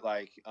 But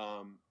like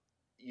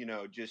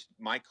just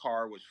my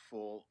car was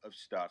full of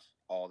stuff.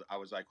 I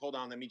was like, hold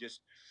on, let me just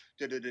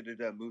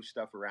move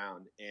stuff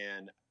around,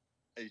 and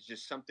it's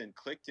just something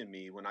clicked in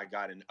me when I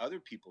got in other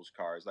people's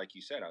cars. Like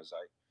you said, I was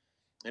like,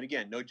 and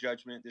again, no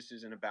judgment. This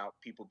isn't about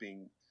people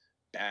being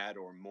bad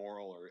or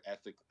moral or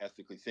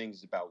ethically things.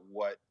 It's about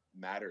what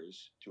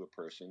matters to a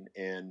person.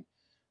 And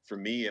for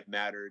me, it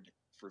mattered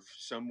for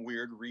some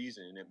weird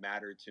reason. It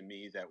mattered to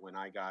me that when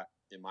I got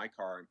in my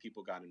car and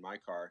people got in my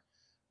car,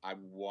 I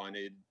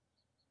wanted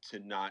to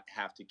not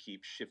have to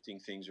keep shifting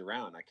things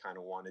around. I kind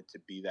of wanted to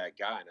be that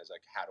guy. And I was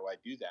like, how do I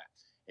do that?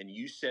 And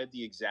you said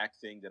the exact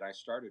thing that I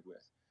started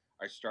with.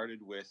 I started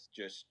with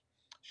just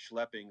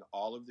schlepping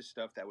all of the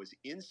stuff that was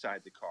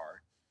inside the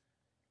car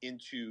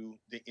into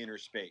the inner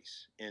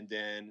space. And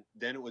then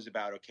it was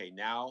about, okay,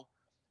 now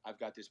I've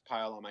got this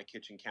pile on my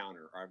kitchen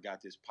counter, or I've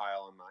got this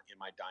pile in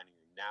my dining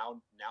room.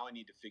 Now I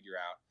need to figure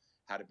out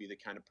how to be the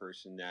kind of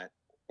person that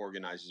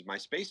organizes my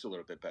space a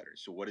little bit better.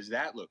 So what does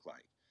that look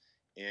like?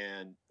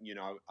 And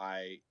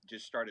I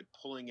just started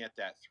pulling at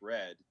that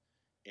thread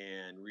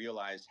and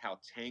realized how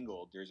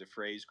tangled. There's a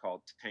phrase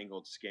called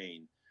tangled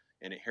skein,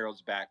 and it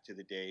heralds back to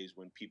the days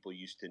when people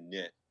used to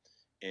knit,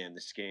 and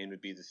the skein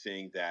would be the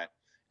thing that,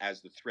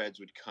 as the threads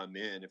would come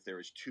in, if there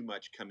was too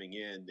much coming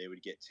in, they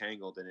would get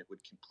tangled, and it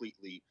would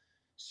completely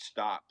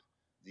stop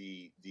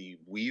the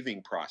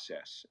weaving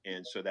process.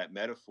 And so that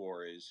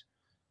metaphor is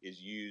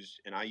used,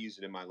 and I use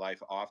it in my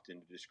life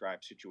often to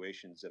describe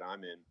situations that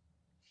I'm in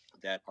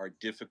that are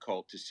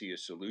difficult to see a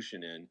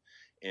solution in.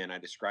 And I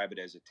describe it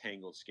as a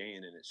tangled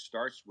skein, and it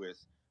starts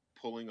with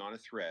pulling on a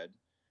thread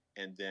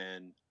and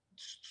then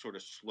sort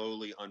of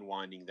slowly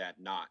unwinding that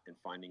knot and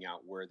finding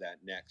out where that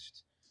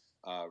next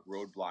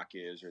roadblock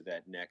is, or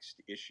that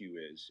next issue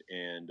is.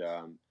 And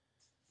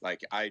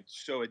like I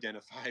so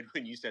identified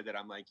when you said that.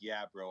 I'm like,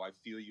 yeah, bro, I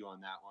feel you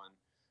on that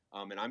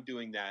one. And I'm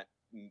doing that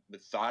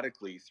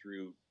methodically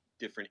through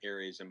different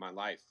areas in my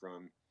life,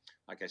 from,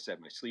 like I said,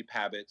 my sleep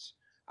habits.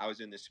 I was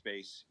in this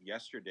space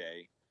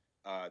yesterday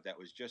that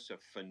was just a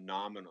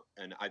phenomenal,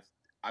 and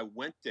I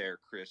went there,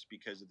 Chris,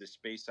 because of the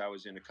space I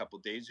was in a couple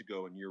days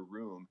ago in your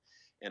room.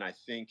 And I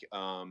think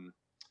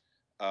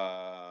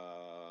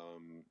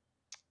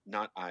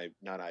not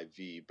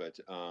IV, but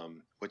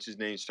what's his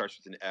name? Starts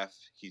with an F.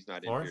 He's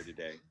not in here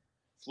today.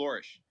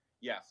 Flourish.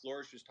 Yeah,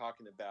 Flourish was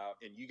talking about,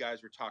 and you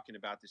guys were talking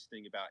about this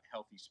thing about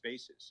healthy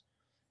spaces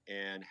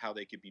and how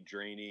they could be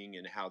draining,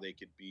 and how they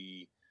could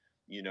be,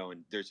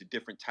 and there's a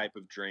different type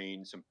of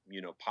drain, some,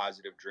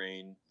 positive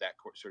drain, that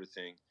sort of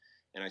thing.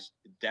 And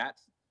that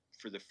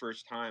for the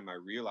first time, I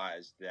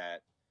realized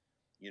that,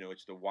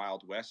 it's the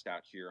Wild West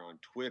out here on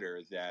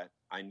Twitter, that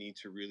I need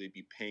to really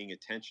be paying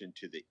attention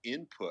to the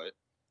input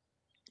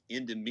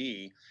into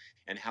me,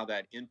 and how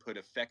that input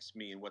affects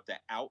me, and what the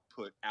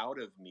output out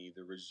of me,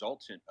 the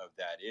resultant of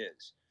that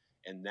is.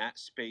 And that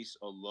space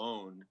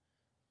alone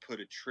put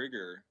a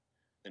trigger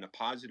in a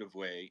positive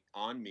way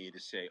on me to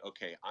say,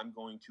 okay, I'm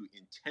going to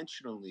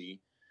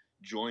intentionally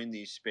join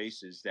these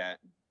spaces that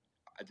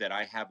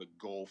I have a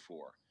goal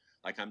for.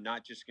 Like, I'm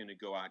not just going to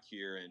go out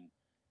here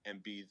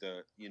and be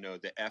the,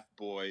 the F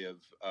boy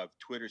of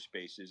Twitter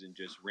spaces and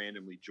just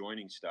randomly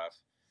joining stuff,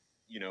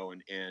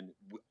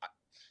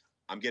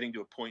 I'm getting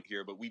to a point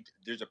here, but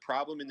there's a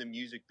problem in the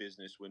music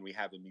business when we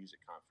have a music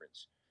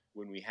conference,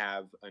 when we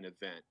have an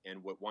event,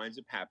 and what winds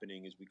up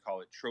happening is we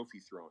call it trophy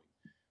throwing,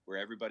 where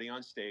everybody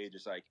on stage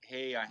is like,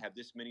 hey, I have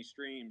this many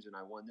streams and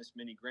I won this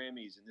many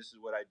Grammys and this is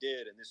what I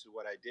did and this is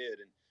what I did,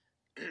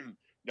 and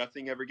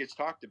nothing ever gets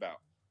talked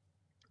about.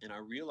 And I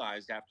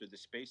realized after the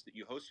space that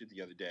you hosted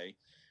the other day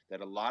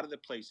that a lot of the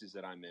places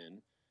that I'm in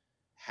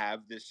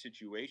have this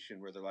situation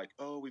where they're like,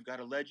 oh, we've got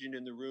a legend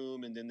in the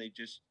room, and then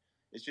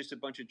it's just a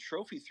bunch of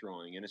trophy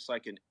throwing, and it's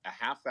like a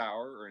half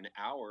hour or an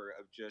hour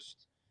of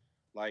just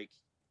like,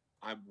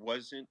 I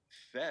wasn't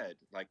fed.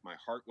 Like, my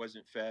heart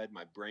wasn't fed,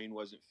 my brain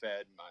wasn't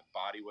fed, my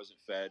body wasn't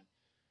fed,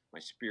 my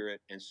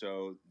spirit. And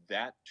so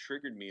that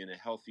triggered me in a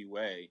healthy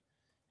way.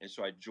 And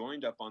so I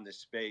joined up on this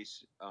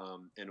space,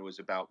 and it was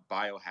about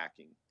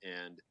biohacking,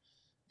 and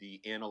the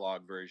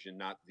analog version,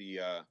 not the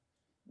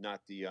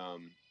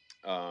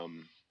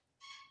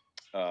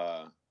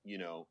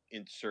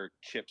insert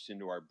chips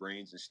into our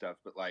brains and stuff,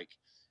 but like,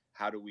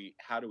 how do we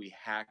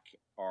hack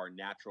our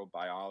natural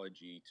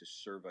biology to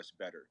serve us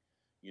better?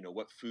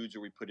 What foods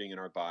are we putting in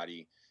our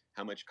body?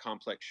 How much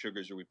complex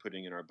sugars are we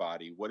putting in our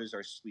body? What is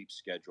our sleep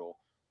schedule?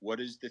 What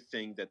is the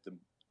thing that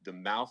the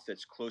mouth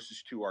that's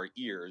closest to our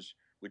ears,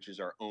 which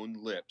is our own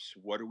lips,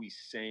 what are we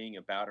saying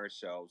about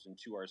ourselves and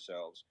to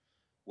ourselves?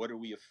 What are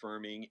we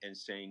affirming and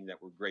saying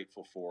that we're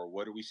grateful for?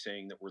 What are we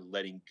saying that we're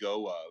letting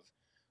go of?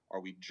 Are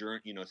we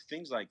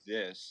things like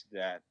this?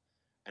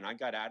 And I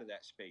got out of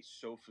that space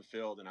so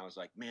fulfilled, and I was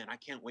like, man, I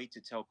can't wait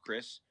to tell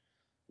Chris.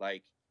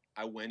 Like,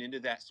 I went into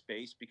that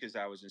space because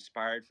I was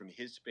inspired from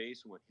his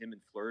space and what him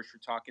and Flourish were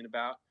talking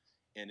about,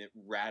 and it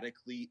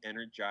radically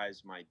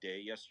energized my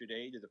day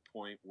yesterday to the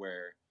point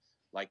where,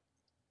 like,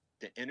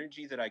 the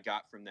energy that I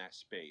got from that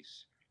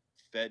space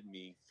fed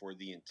me for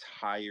the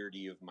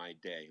entirety of my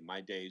day. My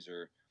days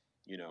are,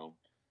 you know,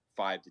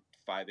 5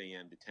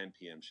 a.m. to 10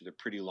 p.m. So they're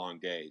pretty long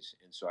days.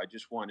 And so I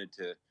just wanted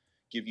to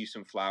give you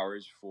some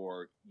flowers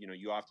for,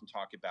 you often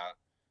talk about,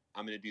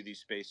 I'm going to do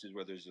these spaces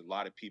where there's a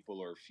lot of people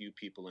or a few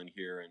people in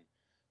here.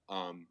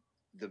 And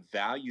the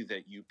value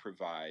that you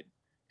provide,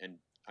 and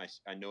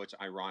I know it's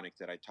ironic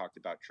that I talked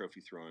about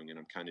trophy throwing, and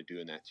I'm kind of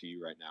doing that to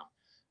you right now.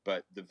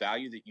 But the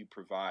value that you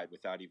provide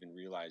without even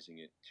realizing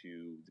it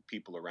to the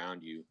people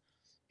around you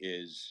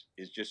is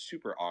just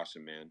super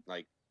awesome, man.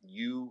 Like,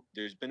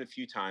 there's been a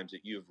few times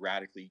that you have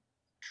radically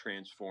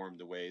transformed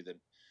the way that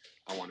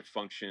I want to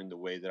function, the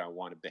way that I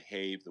want to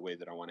behave, the way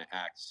that I want to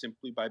act,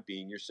 simply by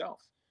being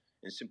yourself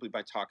and simply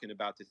by talking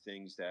about the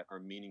things that are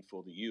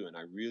meaningful to you. And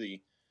I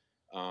really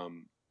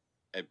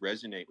I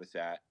resonate with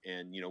that.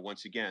 And,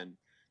 once again,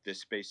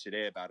 this space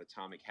today about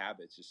atomic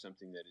habits is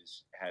something that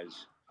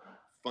has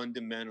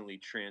fundamentally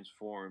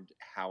transformed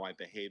how I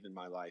behave in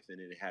my life. And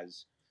it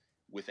has,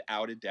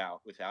 without a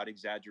doubt, without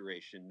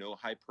exaggeration, no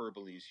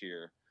hyperboles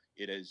here,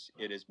 it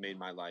has made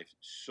my life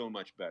so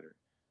much better.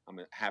 I'm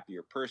a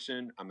happier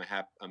person. I'm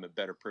a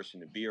better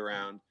person to be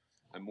around.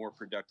 I'm more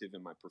productive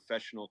in my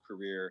professional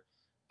career.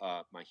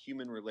 My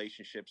human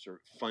relationships are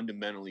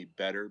fundamentally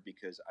better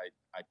because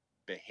I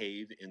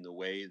behave in the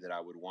way that I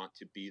would want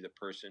to be the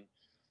person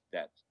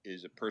that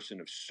is a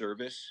person of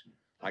service.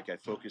 Like, I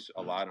focus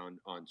a lot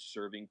on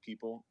serving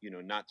people,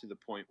 not to the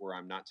point where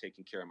I'm not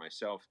taking care of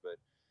myself, but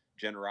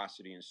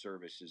generosity and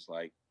service is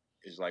like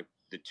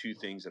the two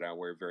things that I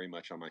wear very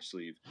much on my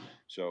sleeve.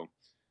 So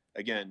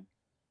again,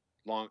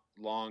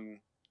 long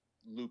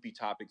loopy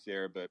topic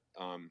there, but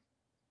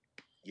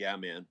yeah,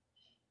 man,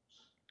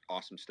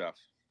 awesome stuff.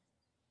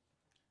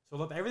 So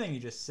love everything you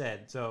just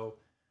said. So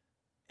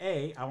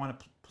I want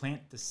to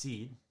plant the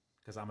seed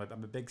because I'm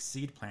a big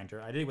seed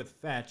planter. I did it with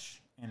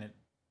Fetch and it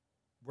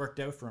worked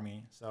out for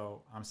me.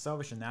 So I'm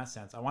selfish in that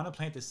sense. I want to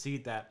plant the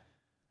seed that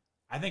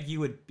I think you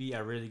would be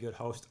a really good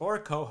host or a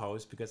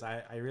co-host because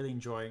I really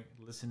enjoy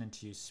listening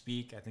to you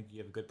speak. I think you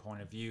have a good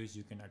point of views.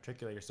 You can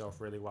articulate yourself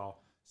really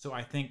well. So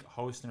I think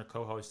hosting or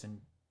co-hosting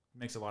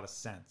makes a lot of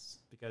sense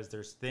because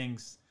there's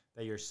things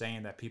that you're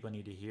saying that people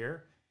need to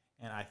hear.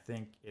 And I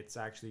think it's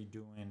actually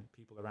doing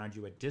people around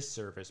you a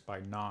disservice by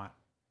not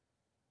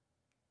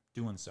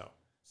doing so.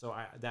 So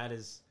that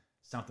is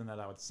something that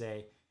I would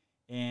say.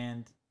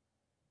 And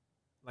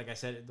like I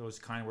said, those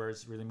kind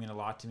words really mean a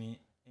lot to me.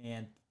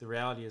 And the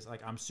reality is,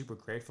 like, I'm super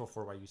grateful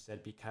for what you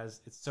said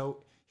because it's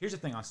so. Here's the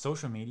thing: on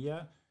social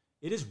media,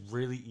 it is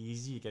really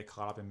easy to get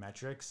caught up in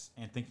metrics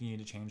and thinking you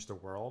need to change the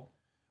world.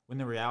 When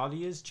the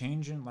reality is,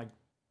 changing, like,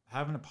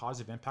 having a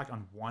positive impact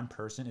on one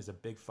person is a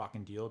big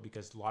fucking deal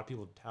because a lot of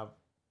people have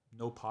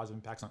no positive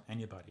impacts on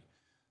anybody.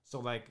 So,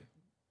 like,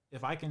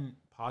 if I can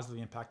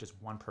positively impact just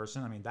one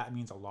person, I mean, that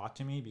means a lot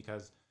to me,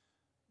 because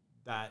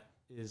that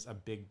is a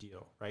big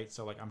deal, right?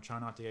 So like, I'm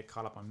trying not to get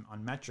caught up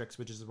on metrics,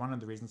 which is one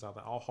of the reasons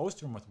I'll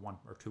host room with 1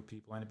 or 2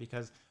 people in it,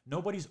 because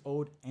nobody's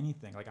owed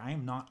anything. Like, I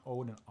am not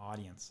owed an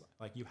audience.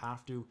 Like, you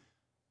have to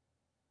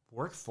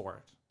work for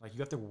it. Like, you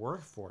have to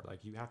work for it.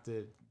 Like, you have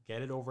to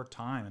get it over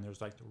time. And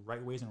there's like the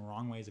right ways and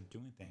wrong ways of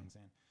doing things.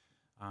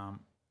 And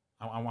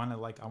I want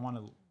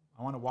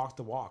to walk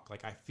the walk.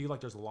 Like, I feel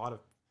like there's a lot of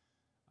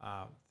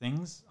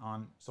things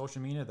on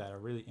social media that are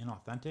really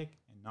inauthentic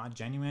and not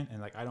genuine, and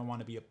like, I don't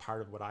want to be a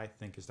part of what I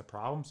think is the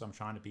problem, so I'm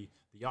trying to be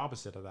the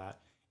opposite of that.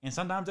 And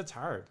sometimes it's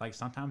hard. Like,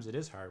 sometimes it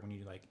is hard when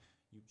you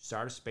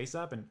start a space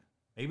up and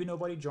maybe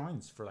nobody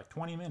joins for like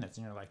 20 minutes,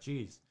 and you're like,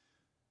 geez.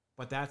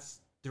 But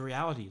that's the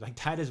reality. Like,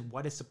 that is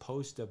what it's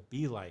supposed to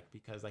be like,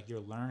 because like, you're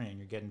learning,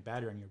 you're getting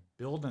better, and you're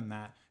building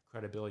that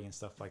credibility and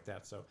stuff like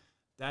that. So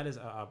that is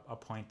a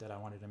point that I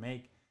wanted to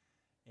make.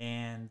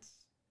 And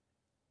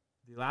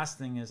the last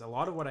thing is, a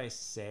lot of what I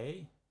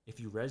say, if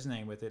you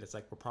resonate with it, it's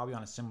like we're probably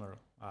on a similar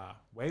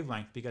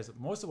wavelength, because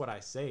most of what I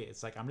say,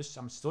 it's like I'm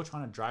still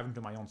trying to drive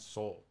into my own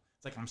soul.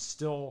 It's like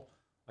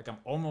I'm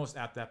almost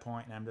at that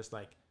point, and I'm just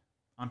like,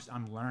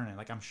 I'm learning,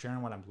 like, I'm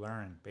sharing what I'm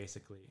learning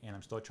basically, and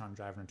I'm still trying to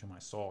drive it into my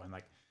soul. And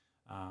like,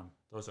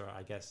 those are,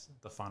 I guess,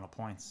 the final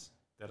points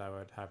that I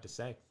would have to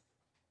say.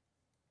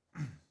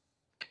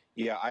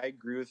 Yeah, I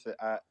agree with it.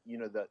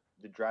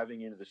 The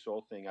driving into the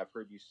soul thing. I've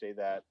heard you say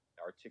that,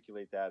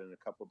 articulate that in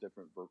a couple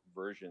different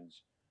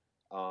versions.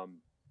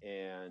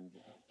 And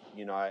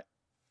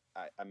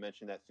I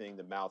mentioned that thing,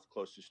 the mouth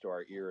closest to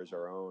our ear is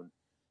our own.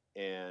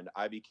 And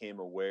I became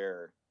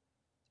aware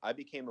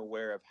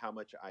of how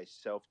much I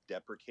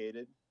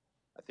self-deprecated.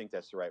 I think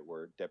that's the right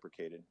word,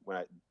 deprecated,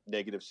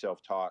 negative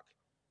self-talk.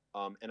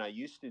 And I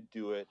used to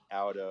do it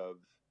out of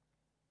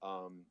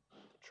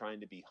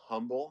trying to be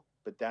humble,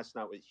 but that's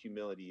not what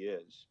humility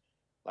is.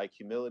 Like,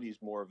 humility is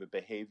more of a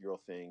behavioral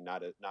thing,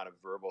 not a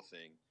verbal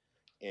thing.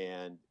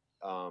 And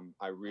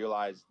I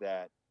realized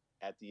that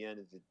at the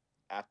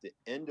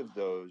end of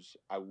those,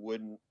 I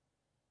wouldn't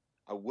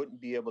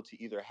be able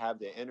to either have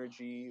the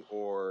energy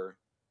or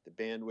the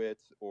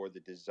bandwidth or the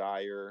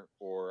desire,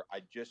 or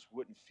I just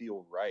wouldn't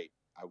feel right.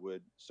 I've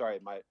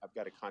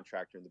got a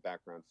contractor in the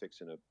background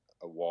fixing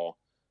a wall,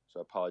 so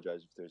I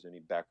apologize if there's any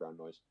background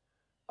noise.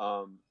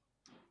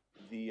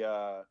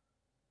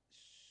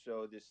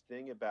 So this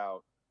thing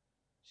about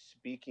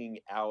speaking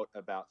out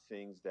about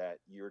things that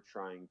you're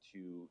trying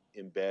to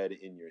embed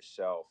in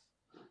yourself,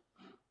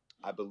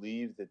 I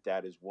believe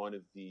that is one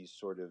of these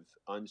sort of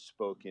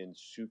unspoken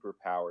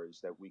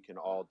superpowers that we can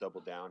all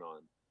double down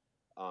on.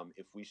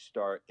 If we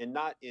start, and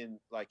not in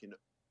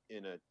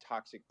a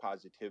toxic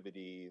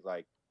positivity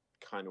like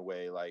kind of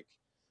way, like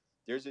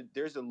there's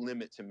a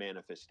limit to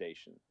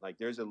manifestation. Like,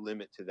 there's a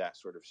limit to that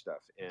sort of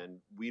stuff, and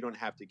we don't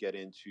have to get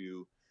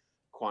into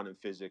quantum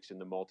physics and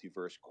the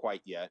multiverse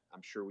quite yet.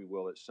 I'm sure we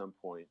will at some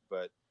point,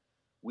 but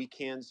we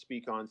can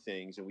speak on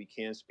things, and we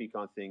can speak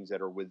on things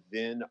that are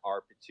within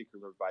our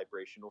particular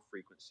vibrational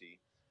frequency.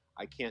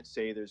 I can't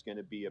say there's going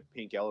to be a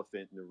pink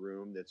elephant in the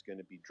room that's going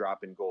to be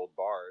dropping gold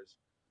bars,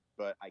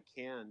 but I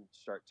can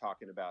start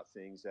talking about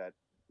things that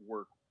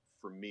work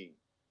for me.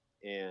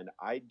 And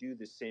I do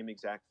the same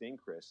exact thing,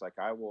 Chris. Like,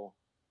 I will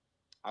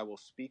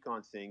speak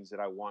on things that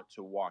I want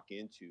to walk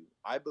into.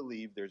 I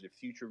believe there's a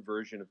future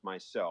version of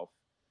myself.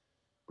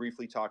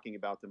 Briefly talking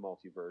about the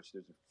multiverse,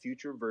 there's a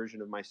future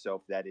version of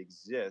myself that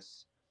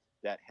exists,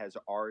 that has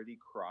already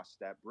crossed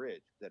that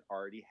bridge, that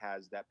already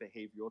has that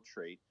behavioral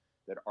trait,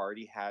 that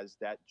already has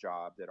that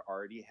job, that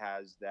already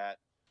has that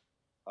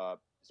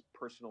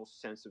personal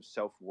sense of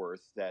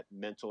self-worth, that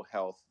mental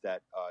health,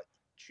 that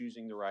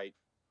choosing the right,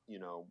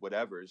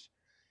 whatevers.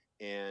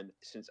 And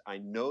since I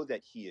know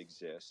that he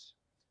exists,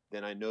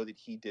 then I know that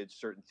he did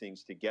certain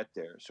things to get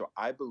there. So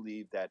I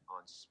believe that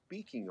on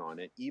speaking on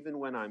it, even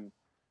when I'm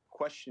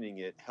questioning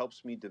it,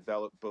 helps me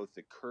develop both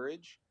the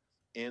courage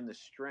and the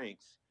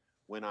strength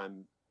when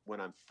I'm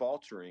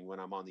faltering,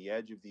 when I'm on the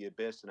edge of the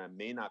abyss and I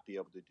may not be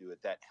able to do it.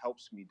 That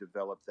helps me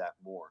develop that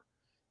more.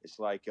 It's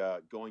like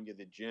going to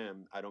the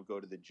gym. I don't go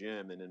to the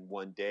gym and in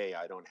one day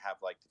I don't have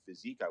like the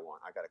physique I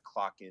want. I got to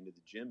clock into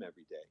the gym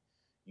every day.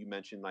 You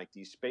mentioned like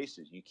these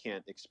spaces. You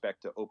can't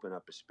expect to open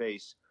up a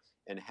space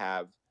and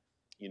have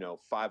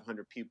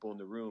 500 people in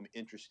the room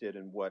interested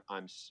in what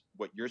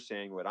you're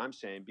saying, what I'm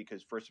saying,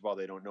 because first of all,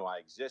 they don't know I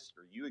exist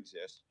or you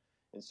exist.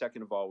 And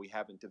second of all, we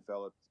haven't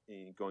developed,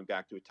 going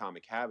back to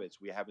atomic habits,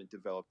 we haven't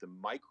developed the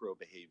micro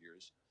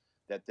behaviors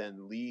that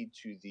then lead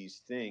to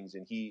these things.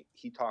 And he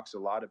talks a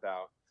lot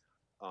about,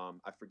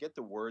 I forget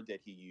the word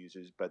that he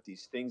uses, but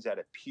these things that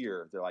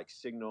appear, they're like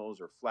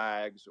signals or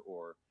flags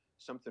or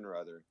something or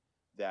other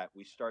that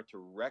we start to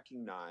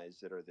recognize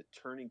that are the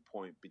turning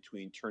point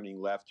between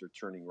turning left or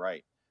turning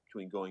right,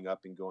 between going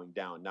up and going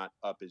down. Not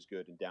up is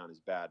good and down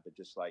is bad, but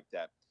just like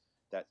that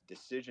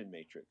decision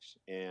matrix.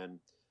 And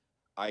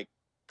I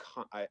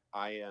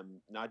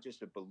am not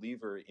just a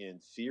believer in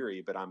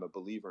theory, but I'm a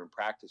believer in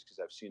practice, because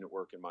I've seen it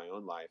work in my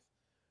own life,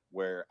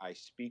 where I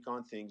speak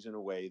on things in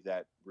a way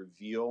that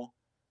reveal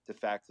the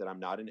fact that I'm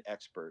not an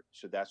expert.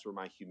 So that's where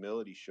my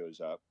humility shows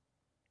up.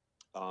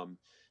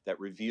 That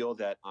reveal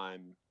that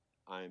I'm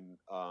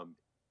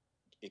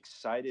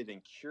excited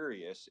and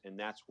curious, and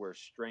that's where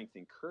strength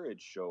and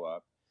courage show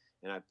up.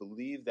 And I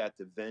believe that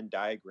the Venn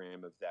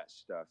diagram of that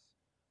stuff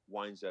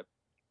winds up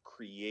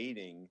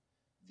creating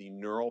the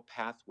neural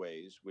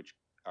pathways, which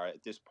are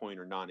at this point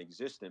are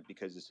non-existent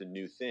because it's a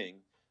new thing.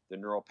 The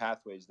neural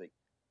pathways that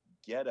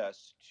get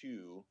us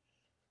to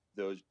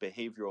those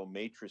behavioral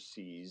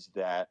matrices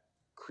that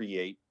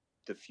create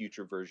the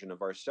future version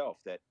of ourself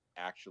that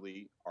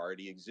actually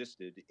already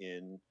existed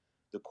in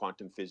the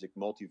quantum physics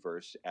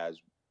multiverse as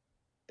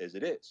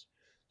it is.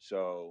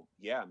 So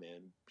yeah,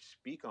 man,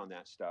 speak on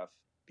that stuff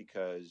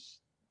because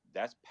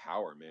that's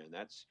power, man.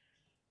 That's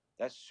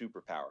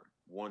superpower,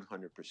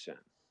 100%.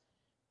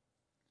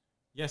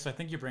 Yes, I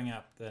think you bring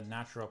up the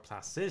natural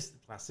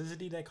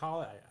plasticity they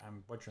call it.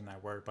 I'm butchering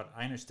that word, but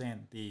I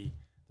understand the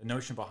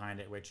notion behind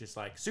it, which is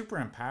like super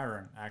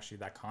empowering. Actually,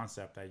 that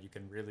concept that you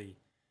can really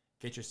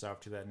get yourself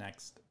to that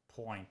next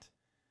point.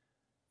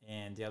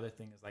 And the other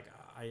thing is like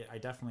I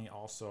definitely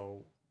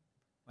also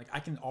like I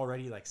can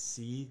already like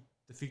see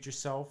the future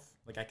self.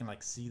 Like I can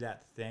like see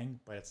that thing,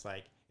 but it's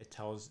like it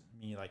tells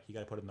me like you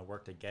got to put in the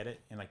work to get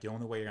it, and like the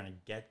only way you're gonna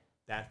get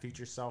that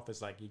future self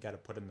is like you got to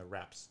put in the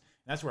reps.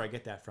 And that's where I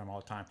get that from all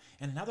the time.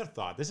 And another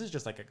thought. This is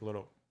just like a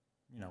little,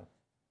 you know,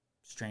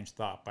 strange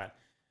thought, but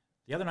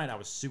the other night I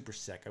was super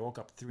sick. I woke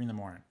up 3 in the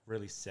morning,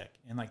 really sick,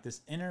 and like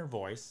this inner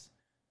voice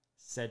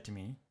said to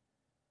me,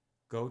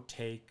 "Go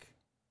take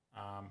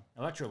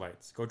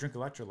electrolytes. Go drink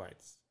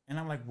electrolytes." And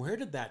I'm like, where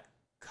did that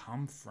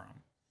come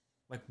from?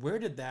 Like, where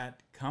did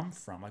that come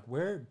from? Like,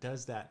 where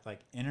does that like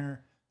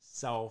inner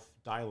self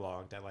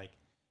dialogue that like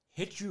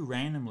hit you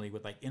randomly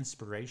with like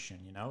inspiration,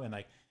 you know? And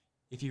like,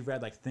 if you've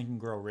read like Think and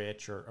Grow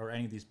Rich or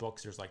any of these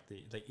books, there's like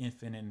the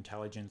infinite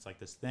intelligence, like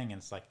this thing,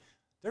 and it's like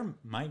there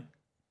might,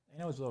 I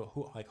know it's a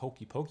little like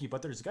hokey pokey,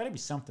 but there's got to be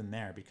something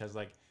there because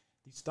like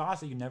these thoughts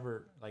that you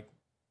never like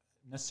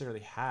necessarily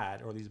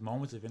had or these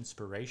moments of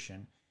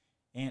inspiration,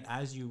 and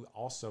as you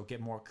also get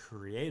more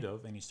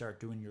creative and you start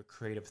doing your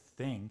creative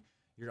thing,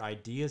 your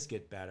ideas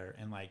get better.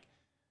 And like,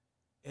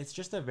 it's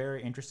just a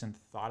very interesting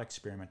thought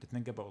experiment to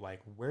think about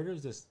like, where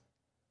does this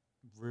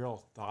real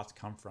thoughts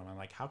come from? And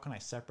like, how can I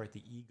separate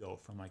the ego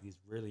from like these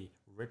really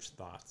rich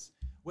thoughts?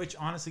 Which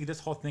honestly, this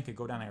whole thing could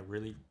go down a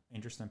really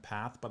interesting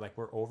path, but like,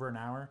 we're over an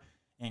hour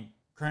and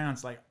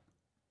Crayon's like,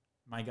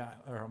 my guy,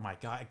 or my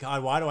guy,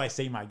 God, why do I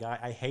say my guy?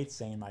 I hate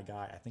saying my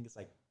guy. I think it's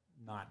like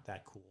not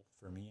that cool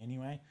for me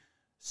anyway.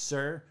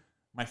 Sir,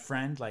 my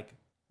friend, like,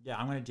 yeah,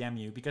 I'm gonna DM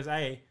you because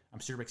I'm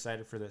super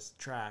excited for this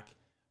track,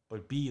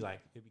 but B,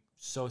 like, it'd be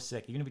so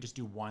sick. Even if we just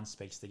do one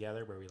space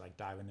together where we like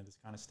dive into this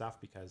kind of stuff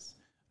because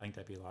I think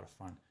that'd be a lot of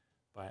fun.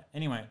 But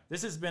anyway,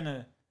 this has been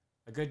a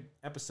good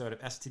episode of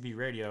STB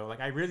Radio.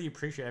 Like, I really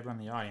appreciate everyone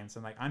in the audience,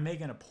 and like, I'm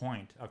making a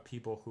point of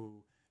people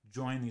who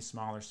join these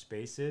smaller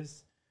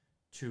spaces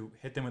to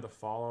hit them with a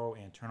follow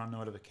and turn on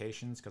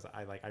notifications because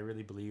I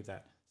really believe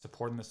that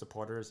supporting the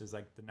supporters is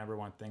like the number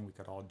one thing we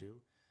could all do.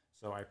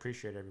 So I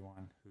appreciate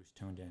everyone who's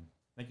tuned in.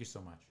 Thank you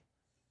so much.